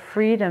sense of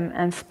freedom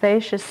and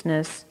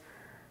spaciousness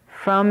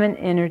from an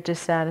inner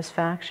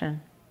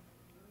dissatisfaction.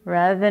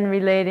 Rather than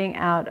relating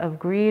out of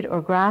greed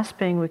or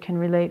grasping, we can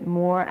relate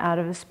more out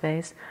of a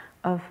space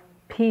of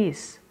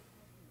peace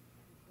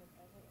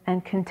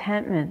and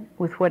contentment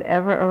with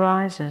whatever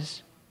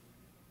arises,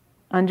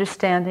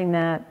 understanding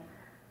that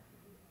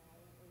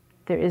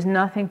there is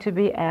nothing to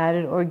be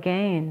added or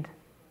gained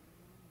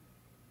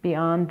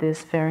beyond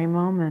this very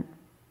moment.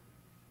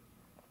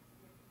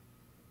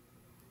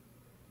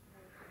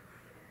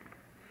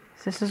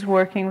 This is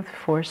working with the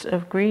force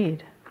of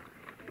greed.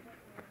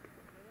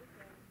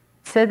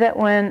 It's said that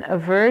when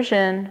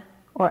aversion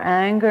or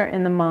anger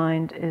in the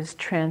mind is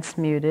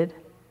transmuted,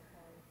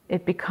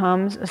 it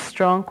becomes a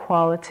strong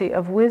quality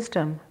of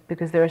wisdom,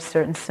 because there are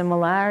certain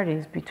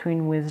similarities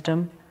between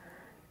wisdom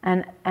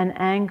and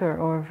anger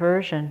or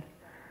aversion.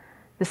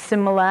 The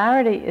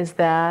similarity is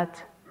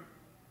that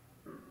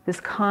this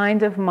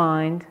kind of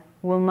mind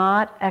will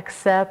not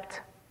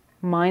accept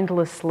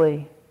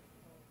mindlessly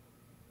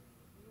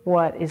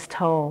what is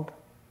told.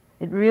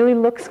 It really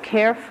looks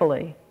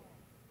carefully.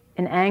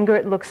 In anger,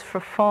 it looks for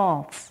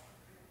faults.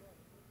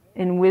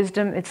 In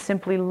wisdom, it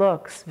simply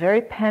looks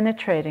very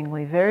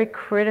penetratingly, very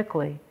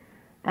critically,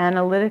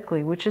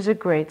 analytically, which is a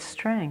great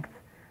strength.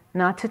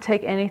 Not to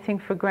take anything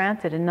for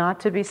granted and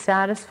not to be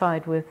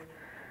satisfied with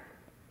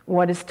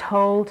what is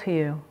told to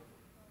you,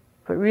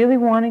 but really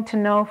wanting to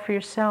know for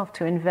yourself,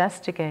 to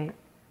investigate.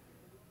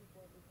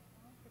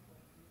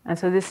 And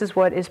so this is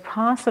what is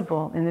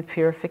possible in the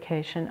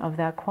purification of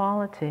that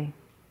quality.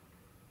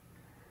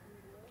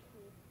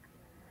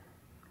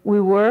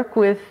 We work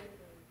with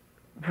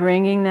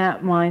bringing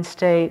that mind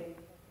state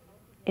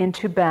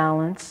into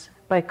balance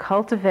by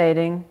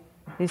cultivating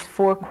these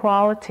four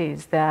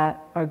qualities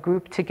that are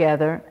grouped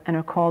together and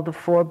are called the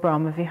four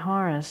Brahma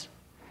Viharas.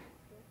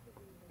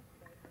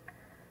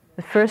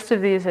 The first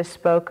of these I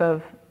spoke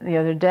of the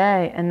other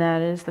day, and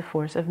that is the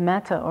force of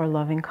metta, or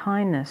loving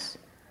kindness,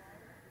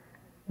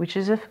 which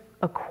is a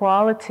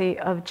quality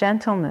of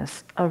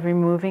gentleness, of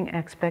removing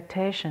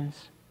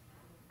expectations,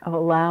 of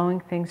allowing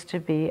things to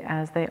be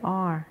as they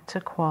are. It's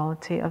a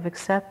quality of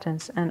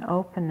acceptance and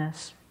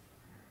openness.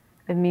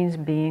 It means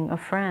being a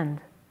friend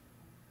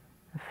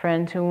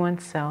to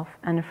oneself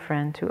and a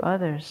friend to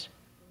others.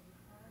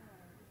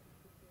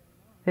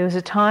 There was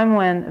a time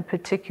when a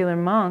particular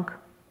monk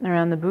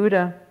around the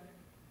Buddha,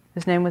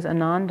 his name was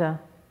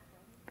Ananda,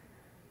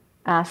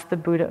 asked the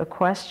Buddha a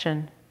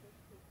question.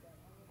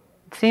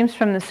 It seems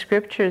from the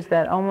scriptures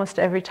that almost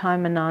every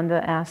time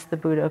Ananda asked the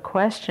Buddha a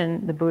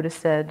question, the Buddha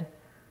said,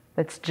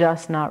 "That's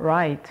just not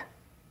right.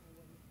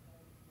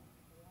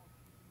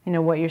 You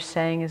know, what you're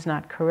saying is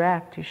not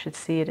correct. You should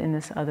see it in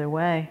this other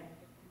way."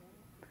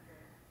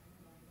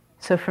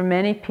 So for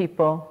many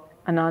people,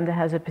 Ananda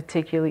has a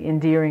particularly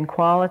endearing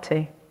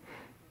quality.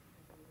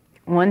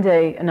 One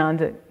day,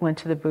 Ananda went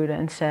to the Buddha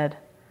and said,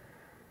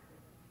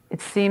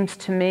 it seems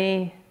to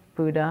me,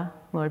 Buddha,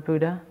 Lord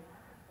Buddha,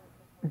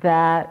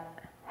 that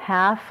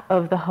half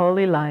of the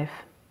holy life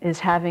is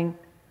having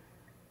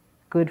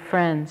good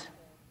friends.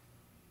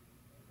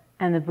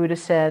 And the Buddha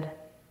said,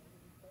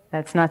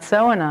 that's not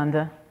so,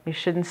 Ananda. You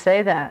shouldn't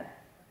say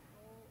that.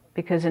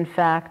 Because in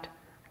fact,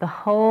 the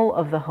whole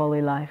of the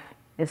holy life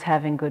is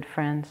having good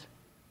friends.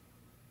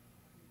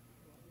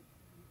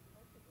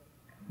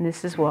 And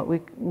this is what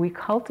we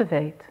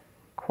cultivate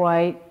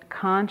quite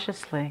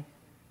consciously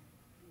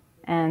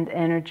and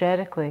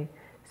energetically.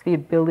 It's the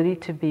ability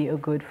to be a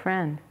good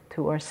friend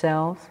to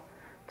ourselves,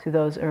 to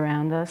those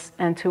around us,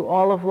 and to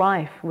all of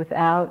life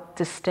without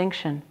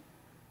distinction,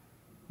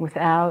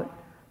 without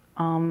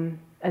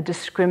a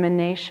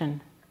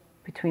discrimination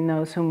between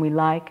those whom we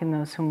like and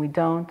those whom we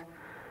don't,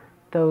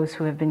 those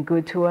who have been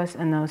good to us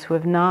and those who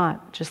have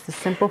not. Just the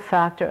simple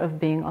factor of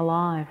being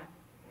alive.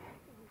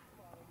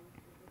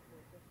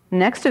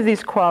 Next of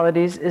these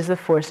qualities is the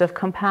force of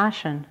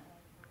compassion,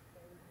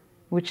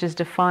 which is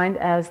defined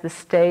as the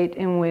state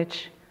in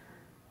which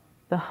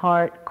the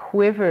heart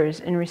quivers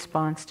in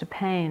response to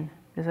pain.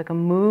 There's like a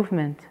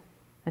movement,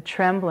 a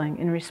trembling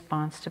in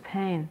response to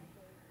pain.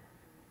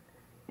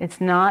 It's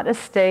not a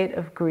state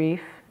of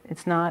grief,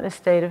 it's not a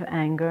state of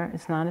anger,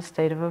 it's not a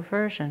state of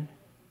aversion.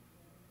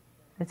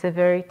 It's a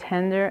very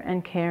tender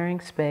and caring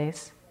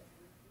space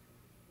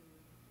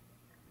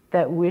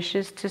that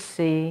wishes to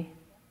see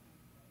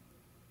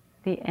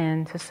the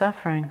end to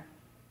suffering.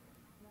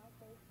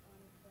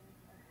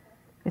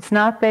 It's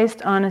not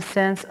based on a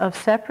sense of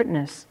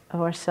separateness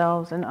of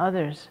ourselves and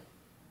others,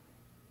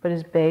 but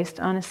is based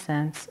on a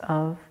sense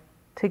of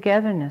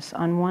togetherness,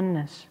 on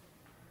oneness.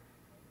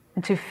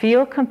 And to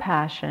feel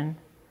compassion,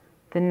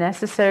 the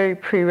necessary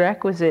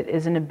prerequisite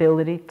is an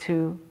ability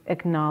to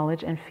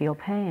acknowledge and feel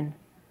pain,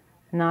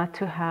 not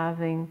to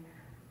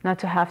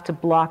have to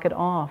block it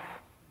off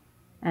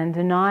and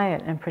deny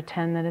it and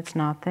pretend that it's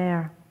not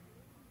there.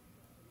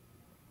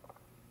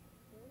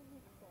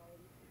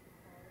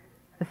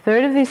 The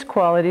third of these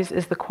qualities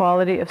is the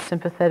quality of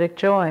sympathetic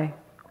joy,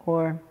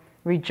 or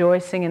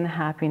rejoicing in the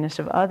happiness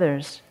of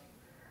others,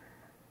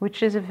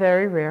 which is a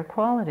very rare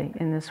quality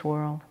in this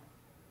world.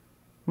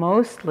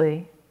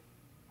 Mostly,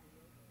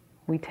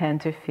 we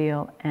tend to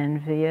feel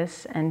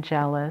envious and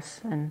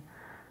jealous and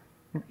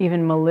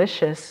even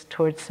malicious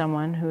towards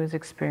someone who is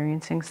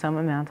experiencing some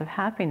amount of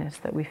happiness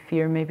that we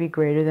fear may be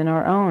greater than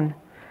our own.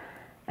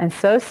 And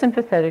so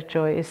sympathetic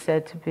joy is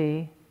said to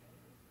be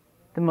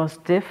the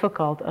most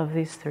difficult of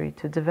these three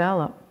to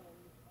develop.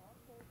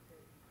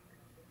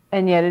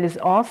 And yet it is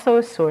also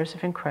a source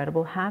of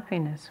incredible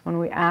happiness. When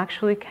we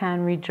actually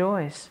can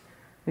rejoice,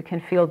 we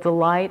can feel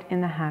delight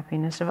in the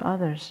happiness of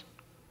others.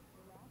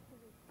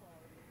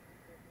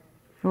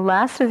 The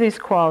last of these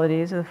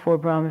qualities of the four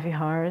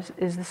Brahmaviharas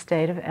is the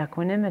state of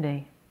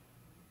equanimity.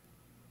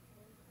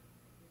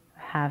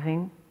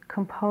 Having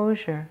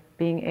composure,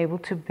 being able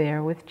to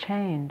bear with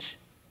change,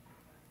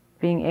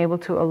 being able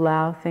to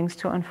allow things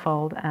to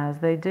unfold as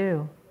they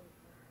do.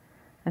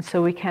 And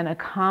so we can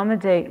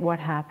accommodate what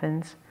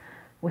happens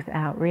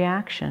without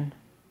reaction.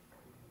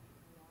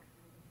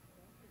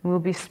 We'll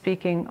be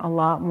speaking a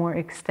lot more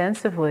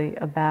extensively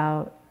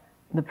about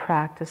the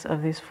practice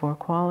of these four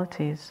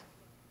qualities.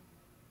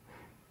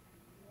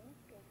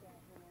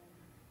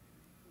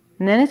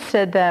 And then it's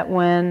said that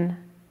when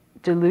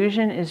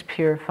delusion is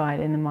purified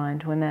in the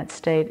mind, when that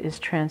state is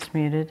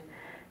transmuted,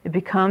 it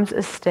becomes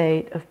a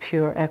state of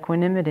pure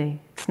equanimity.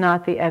 It's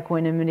not the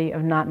equanimity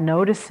of not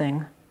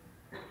noticing,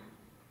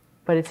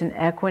 but it's an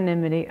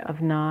equanimity of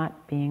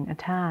not being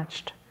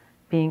attached,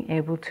 being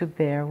able to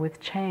bear with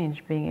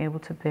change, being able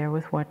to bear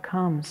with what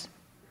comes.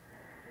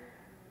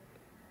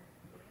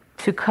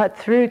 To cut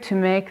through, to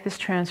make this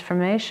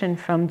transformation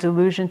from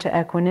delusion to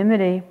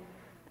equanimity,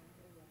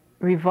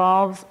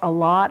 revolves a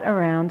lot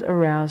around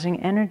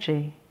arousing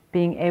energy,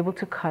 being able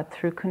to cut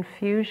through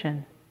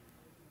confusion.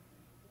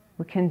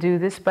 We can do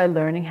this by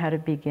learning how to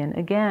begin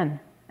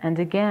again and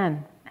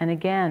again and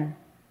again,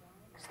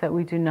 so that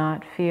we do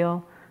not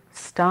feel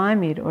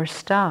stymied or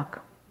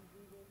stuck.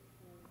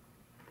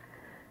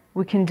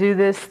 We can do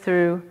this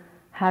through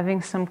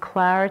having some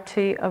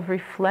clarity of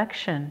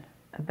reflection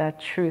about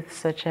truths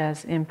such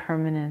as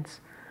impermanence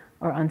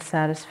or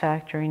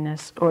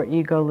unsatisfactoriness or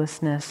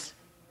egolessness,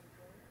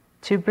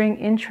 to bring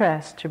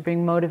interest, to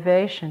bring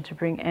motivation, to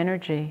bring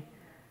energy,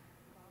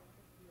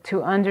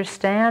 to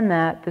understand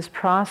that this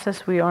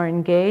process we are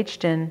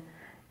engaged in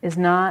is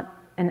not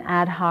an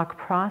ad hoc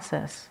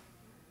process,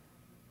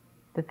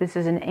 that this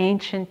is an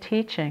ancient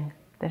teaching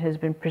that has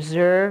been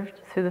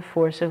preserved through the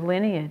force of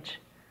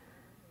lineage,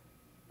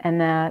 and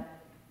that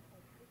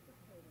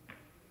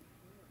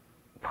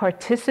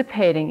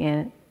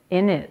participating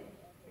in it,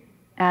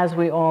 as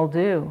we all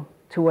do,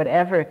 to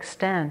whatever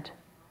extent,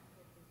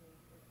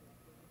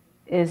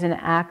 is an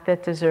act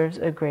that deserves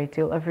a great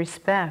deal of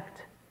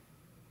respect,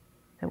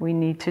 that we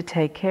need to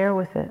take care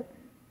with it.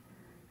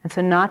 And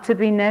so not to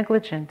be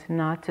negligent,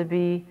 not to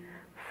be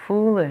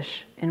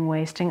foolish in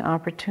wasting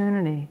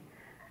opportunity,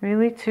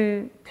 really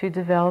to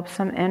develop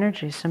some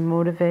energy, some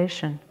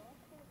motivation.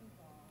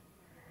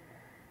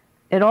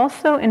 It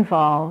also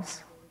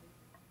involves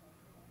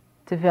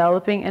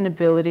developing an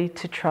ability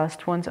to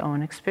trust one's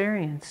own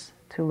experience,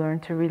 to learn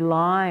to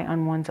rely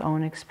on one's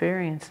own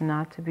experience,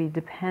 not to be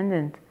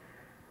dependent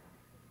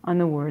on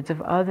the words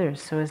of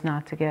others so as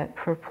not to get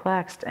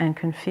perplexed and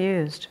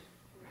confused.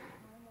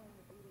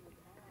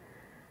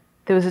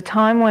 There was a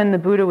time when the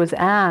Buddha was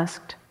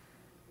asked,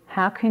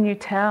 how can you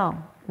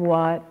tell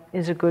what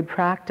is a good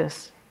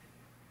practice?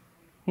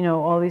 You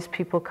know, all these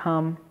people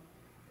come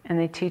and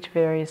they teach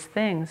various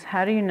things.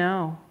 How do you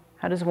know?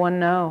 How does one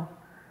know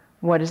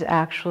what is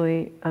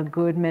actually a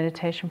good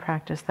meditation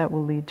practice that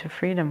will lead to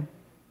freedom?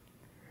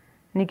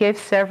 And he gave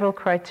several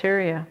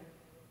criteria,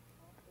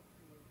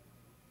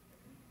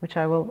 which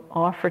I will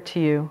offer to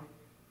you.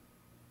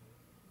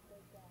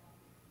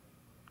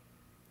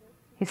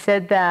 He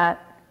said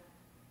that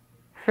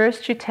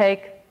first you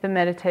take the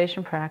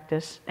meditation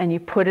practice and you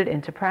put it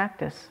into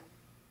practice.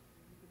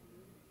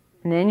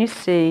 And then you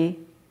see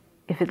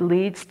if it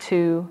leads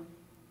to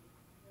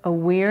a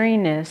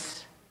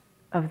weariness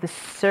of the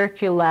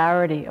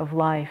circularity of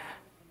life.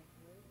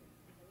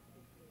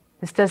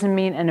 This doesn't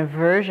mean an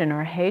aversion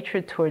or a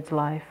hatred towards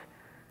life,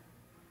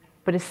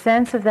 but a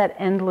sense of that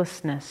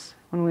endlessness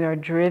when we are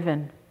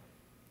driven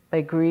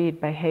by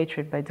greed, by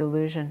hatred, by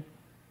delusion.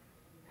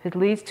 If it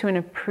leads to an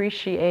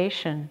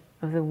appreciation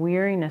of the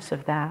weariness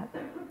of that,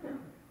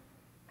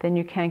 then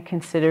you can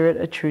consider it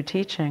a true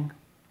teaching.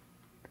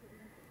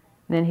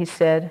 And then he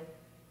said,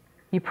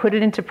 you put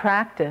it into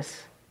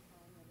practice,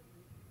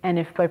 and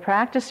if by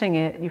practicing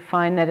it you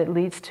find that it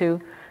leads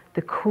to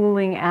the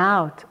cooling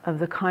out of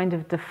the kind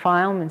of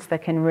defilements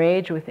that can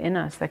rage within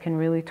us, that can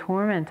really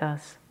torment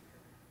us,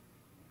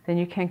 then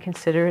you can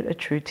consider it a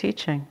true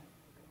teaching.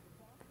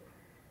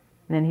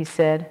 And then he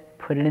said,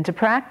 put it into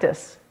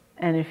practice.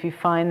 And if you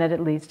find that it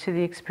leads to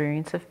the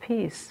experience of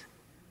peace,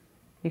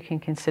 you can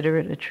consider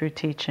it a true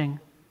teaching.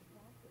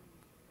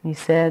 And he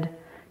said,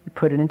 you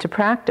put it into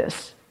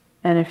practice.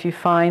 And if you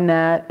find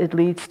that it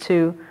leads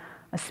to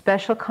a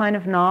special kind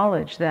of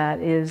knowledge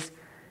that is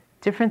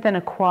different than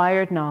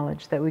acquired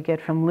knowledge that we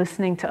get from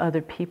listening to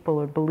other people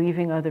or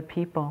believing other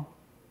people,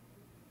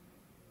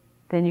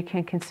 then you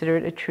can consider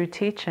it a true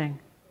teaching.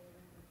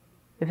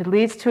 If it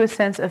leads to a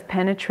sense of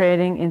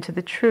penetrating into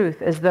the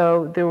truth, as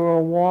though there were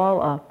a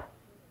wall up,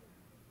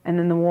 and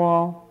then the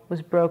wall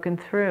was broken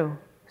through,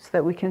 so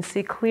that we can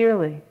see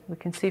clearly, we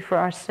can see for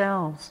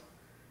ourselves,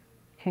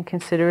 we can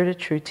consider it a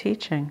true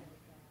teaching.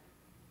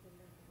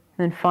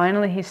 And then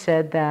finally he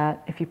said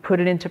that if you put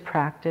it into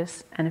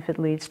practice, and if it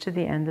leads to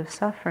the end of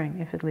suffering,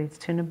 if it leads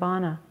to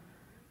nibbana,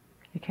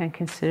 you can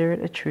consider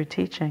it a true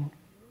teaching.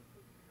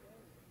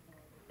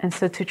 And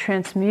so to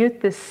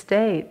transmute this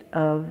state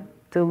of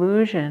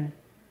delusion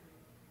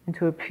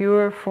into a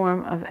pure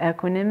form of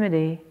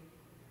equanimity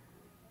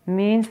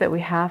means that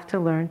we have to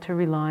learn to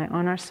rely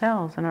on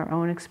ourselves and our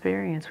own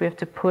experience. We have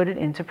to put it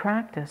into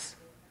practice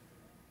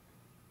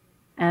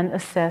and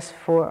assess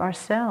for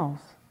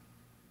ourselves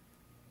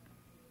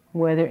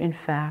whether in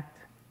fact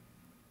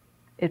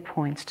it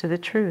points to the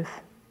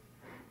truth.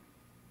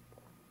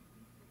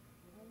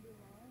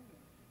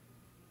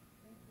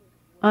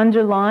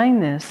 Underlying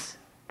this,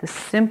 the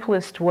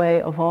simplest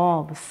way of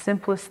all, the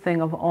simplest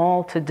thing of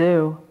all to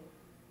do,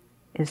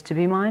 is to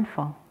be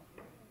mindful.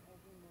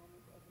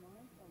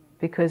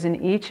 Because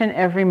in each and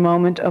every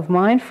moment of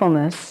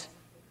mindfulness,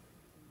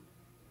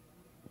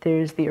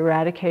 there's the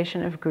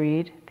eradication of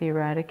greed, the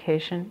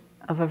eradication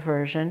of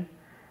aversion,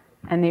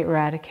 and the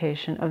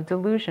eradication of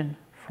delusion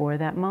for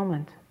that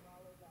moment.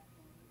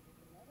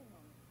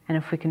 And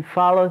if we can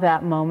follow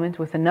that moment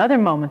with another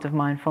moment of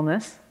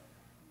mindfulness,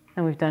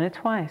 then we've done it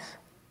twice.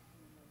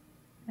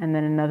 And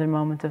then another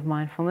moment of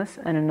mindfulness,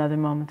 and another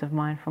moment of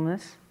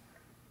mindfulness,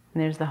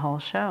 and there's the whole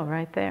show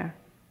right there.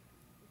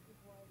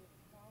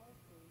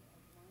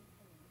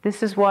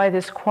 This is why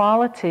this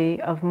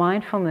quality of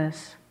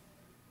mindfulness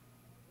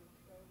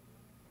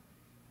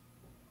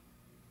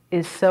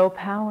is so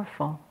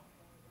powerful.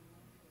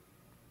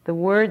 The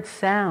word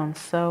sounds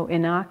so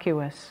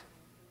innocuous,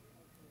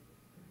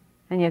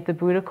 and yet the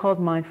Buddha called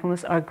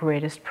mindfulness our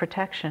greatest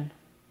protection.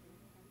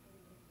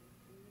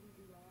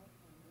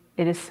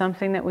 It is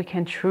something that we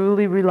can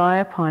truly rely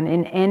upon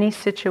in any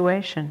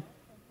situation.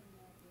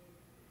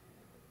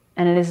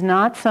 And it is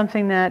not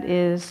something that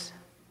is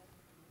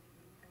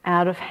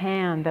out of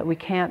hand, that we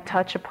can't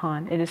touch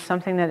upon. It is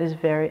something that is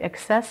very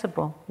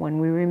accessible when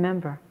we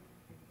remember.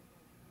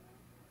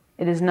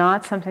 It is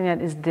not something that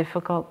is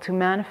difficult to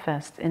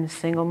manifest in a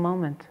single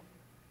moment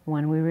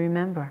when we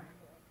remember.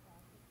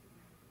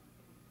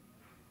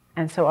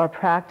 And so our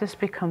practice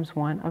becomes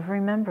one of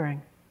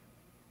remembering.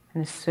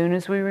 And as soon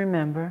as we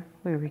remember,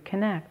 we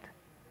reconnect.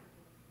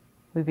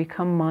 We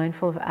become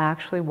mindful of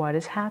actually what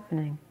is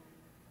happening.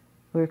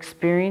 We're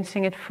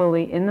experiencing it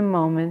fully in the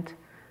moment,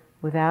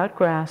 without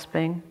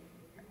grasping,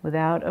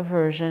 without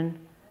aversion,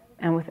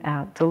 and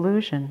without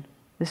delusion.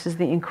 This is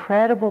the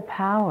incredible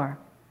power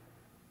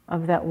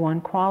of that one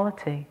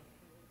quality,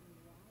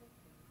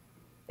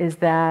 is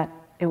that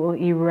it will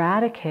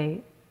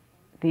eradicate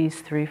these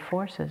three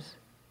forces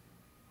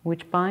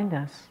which bind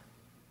us.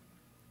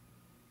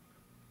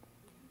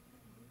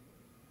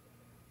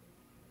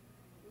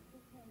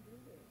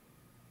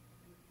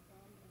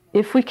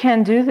 If we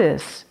can do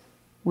this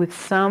with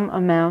some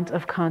amount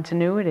of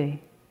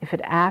continuity, if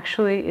it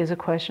actually is a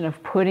question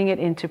of putting it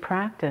into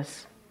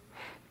practice,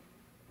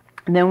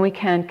 then we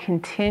can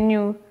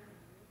continue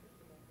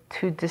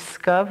to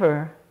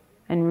discover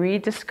and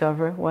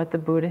rediscover what the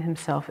Buddha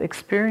himself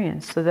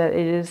experienced, so that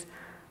it is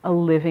a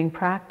living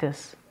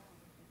practice.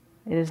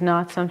 It is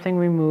not something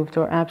removed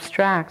or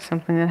abstract,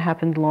 something that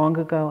happened long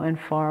ago and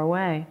far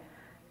away.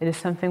 It is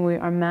something we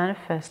are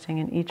manifesting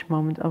in each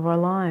moment of our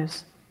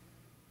lives.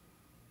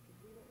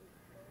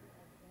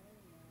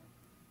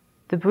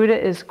 The Buddha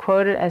is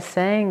quoted as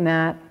saying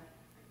that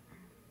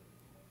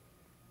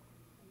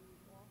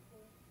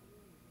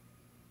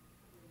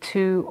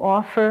to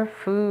offer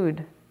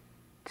food,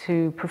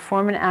 to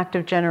perform an act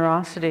of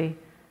generosity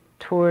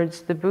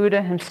towards the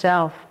Buddha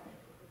himself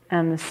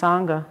and the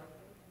Sangha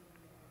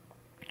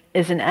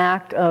is an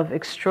act of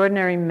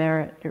extraordinary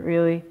merit.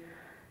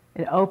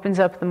 It opens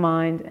up the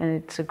mind,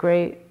 and it's a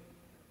great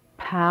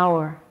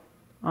power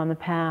on the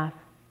path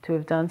to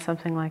have done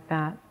something like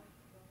that.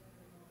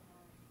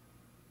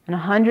 And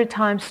 100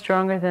 times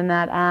stronger than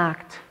that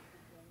act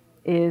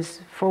is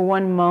for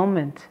one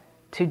moment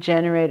to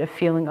generate a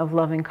feeling of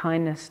loving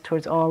kindness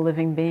towards all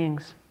living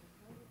beings.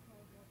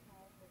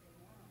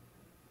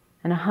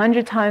 And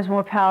 100 times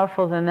more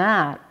powerful than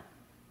that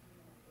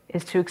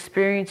is to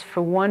experience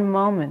for one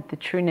moment the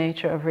true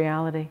nature of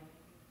reality,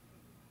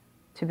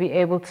 to be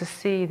able to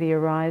see the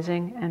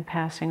arising and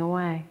passing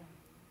away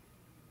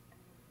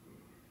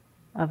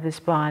of this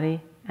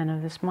body and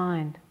of this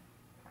mind.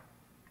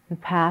 The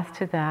path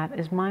to that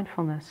is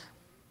mindfulness.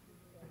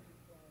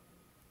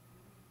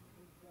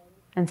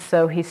 And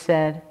so he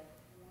said,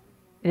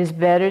 it is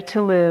better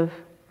to live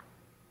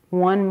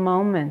one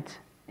moment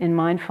in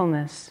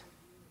mindfulness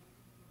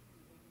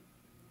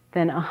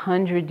than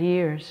 100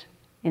 years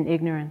in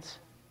ignorance.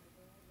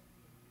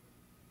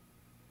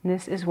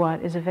 This is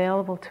what is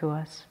available to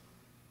us.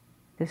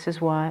 This is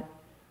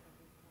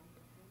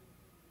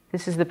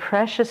the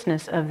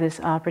preciousness of this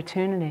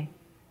opportunity,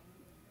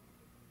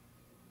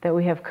 that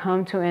we have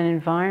come to an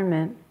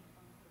environment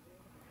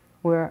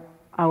where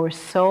our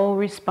sole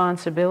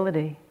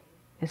responsibility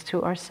is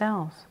to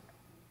ourselves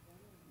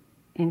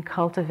in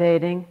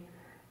cultivating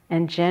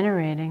and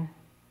generating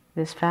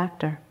this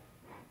factor.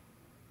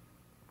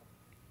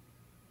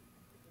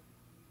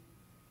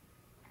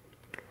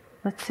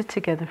 Let's sit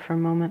together for a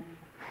moment.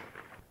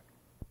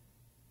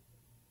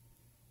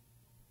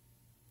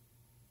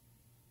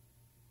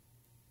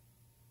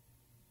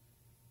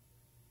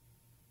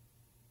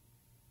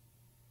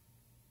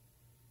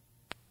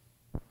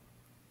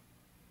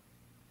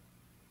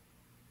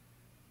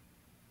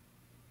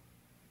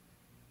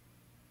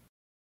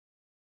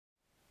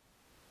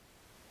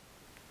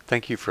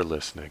 Thank you for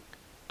listening.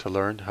 To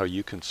learn how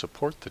you can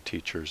support the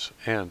teachers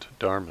and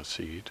Dharma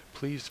Seed,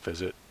 please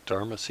visit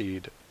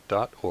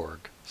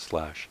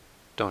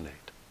dharmaseed.org/donate.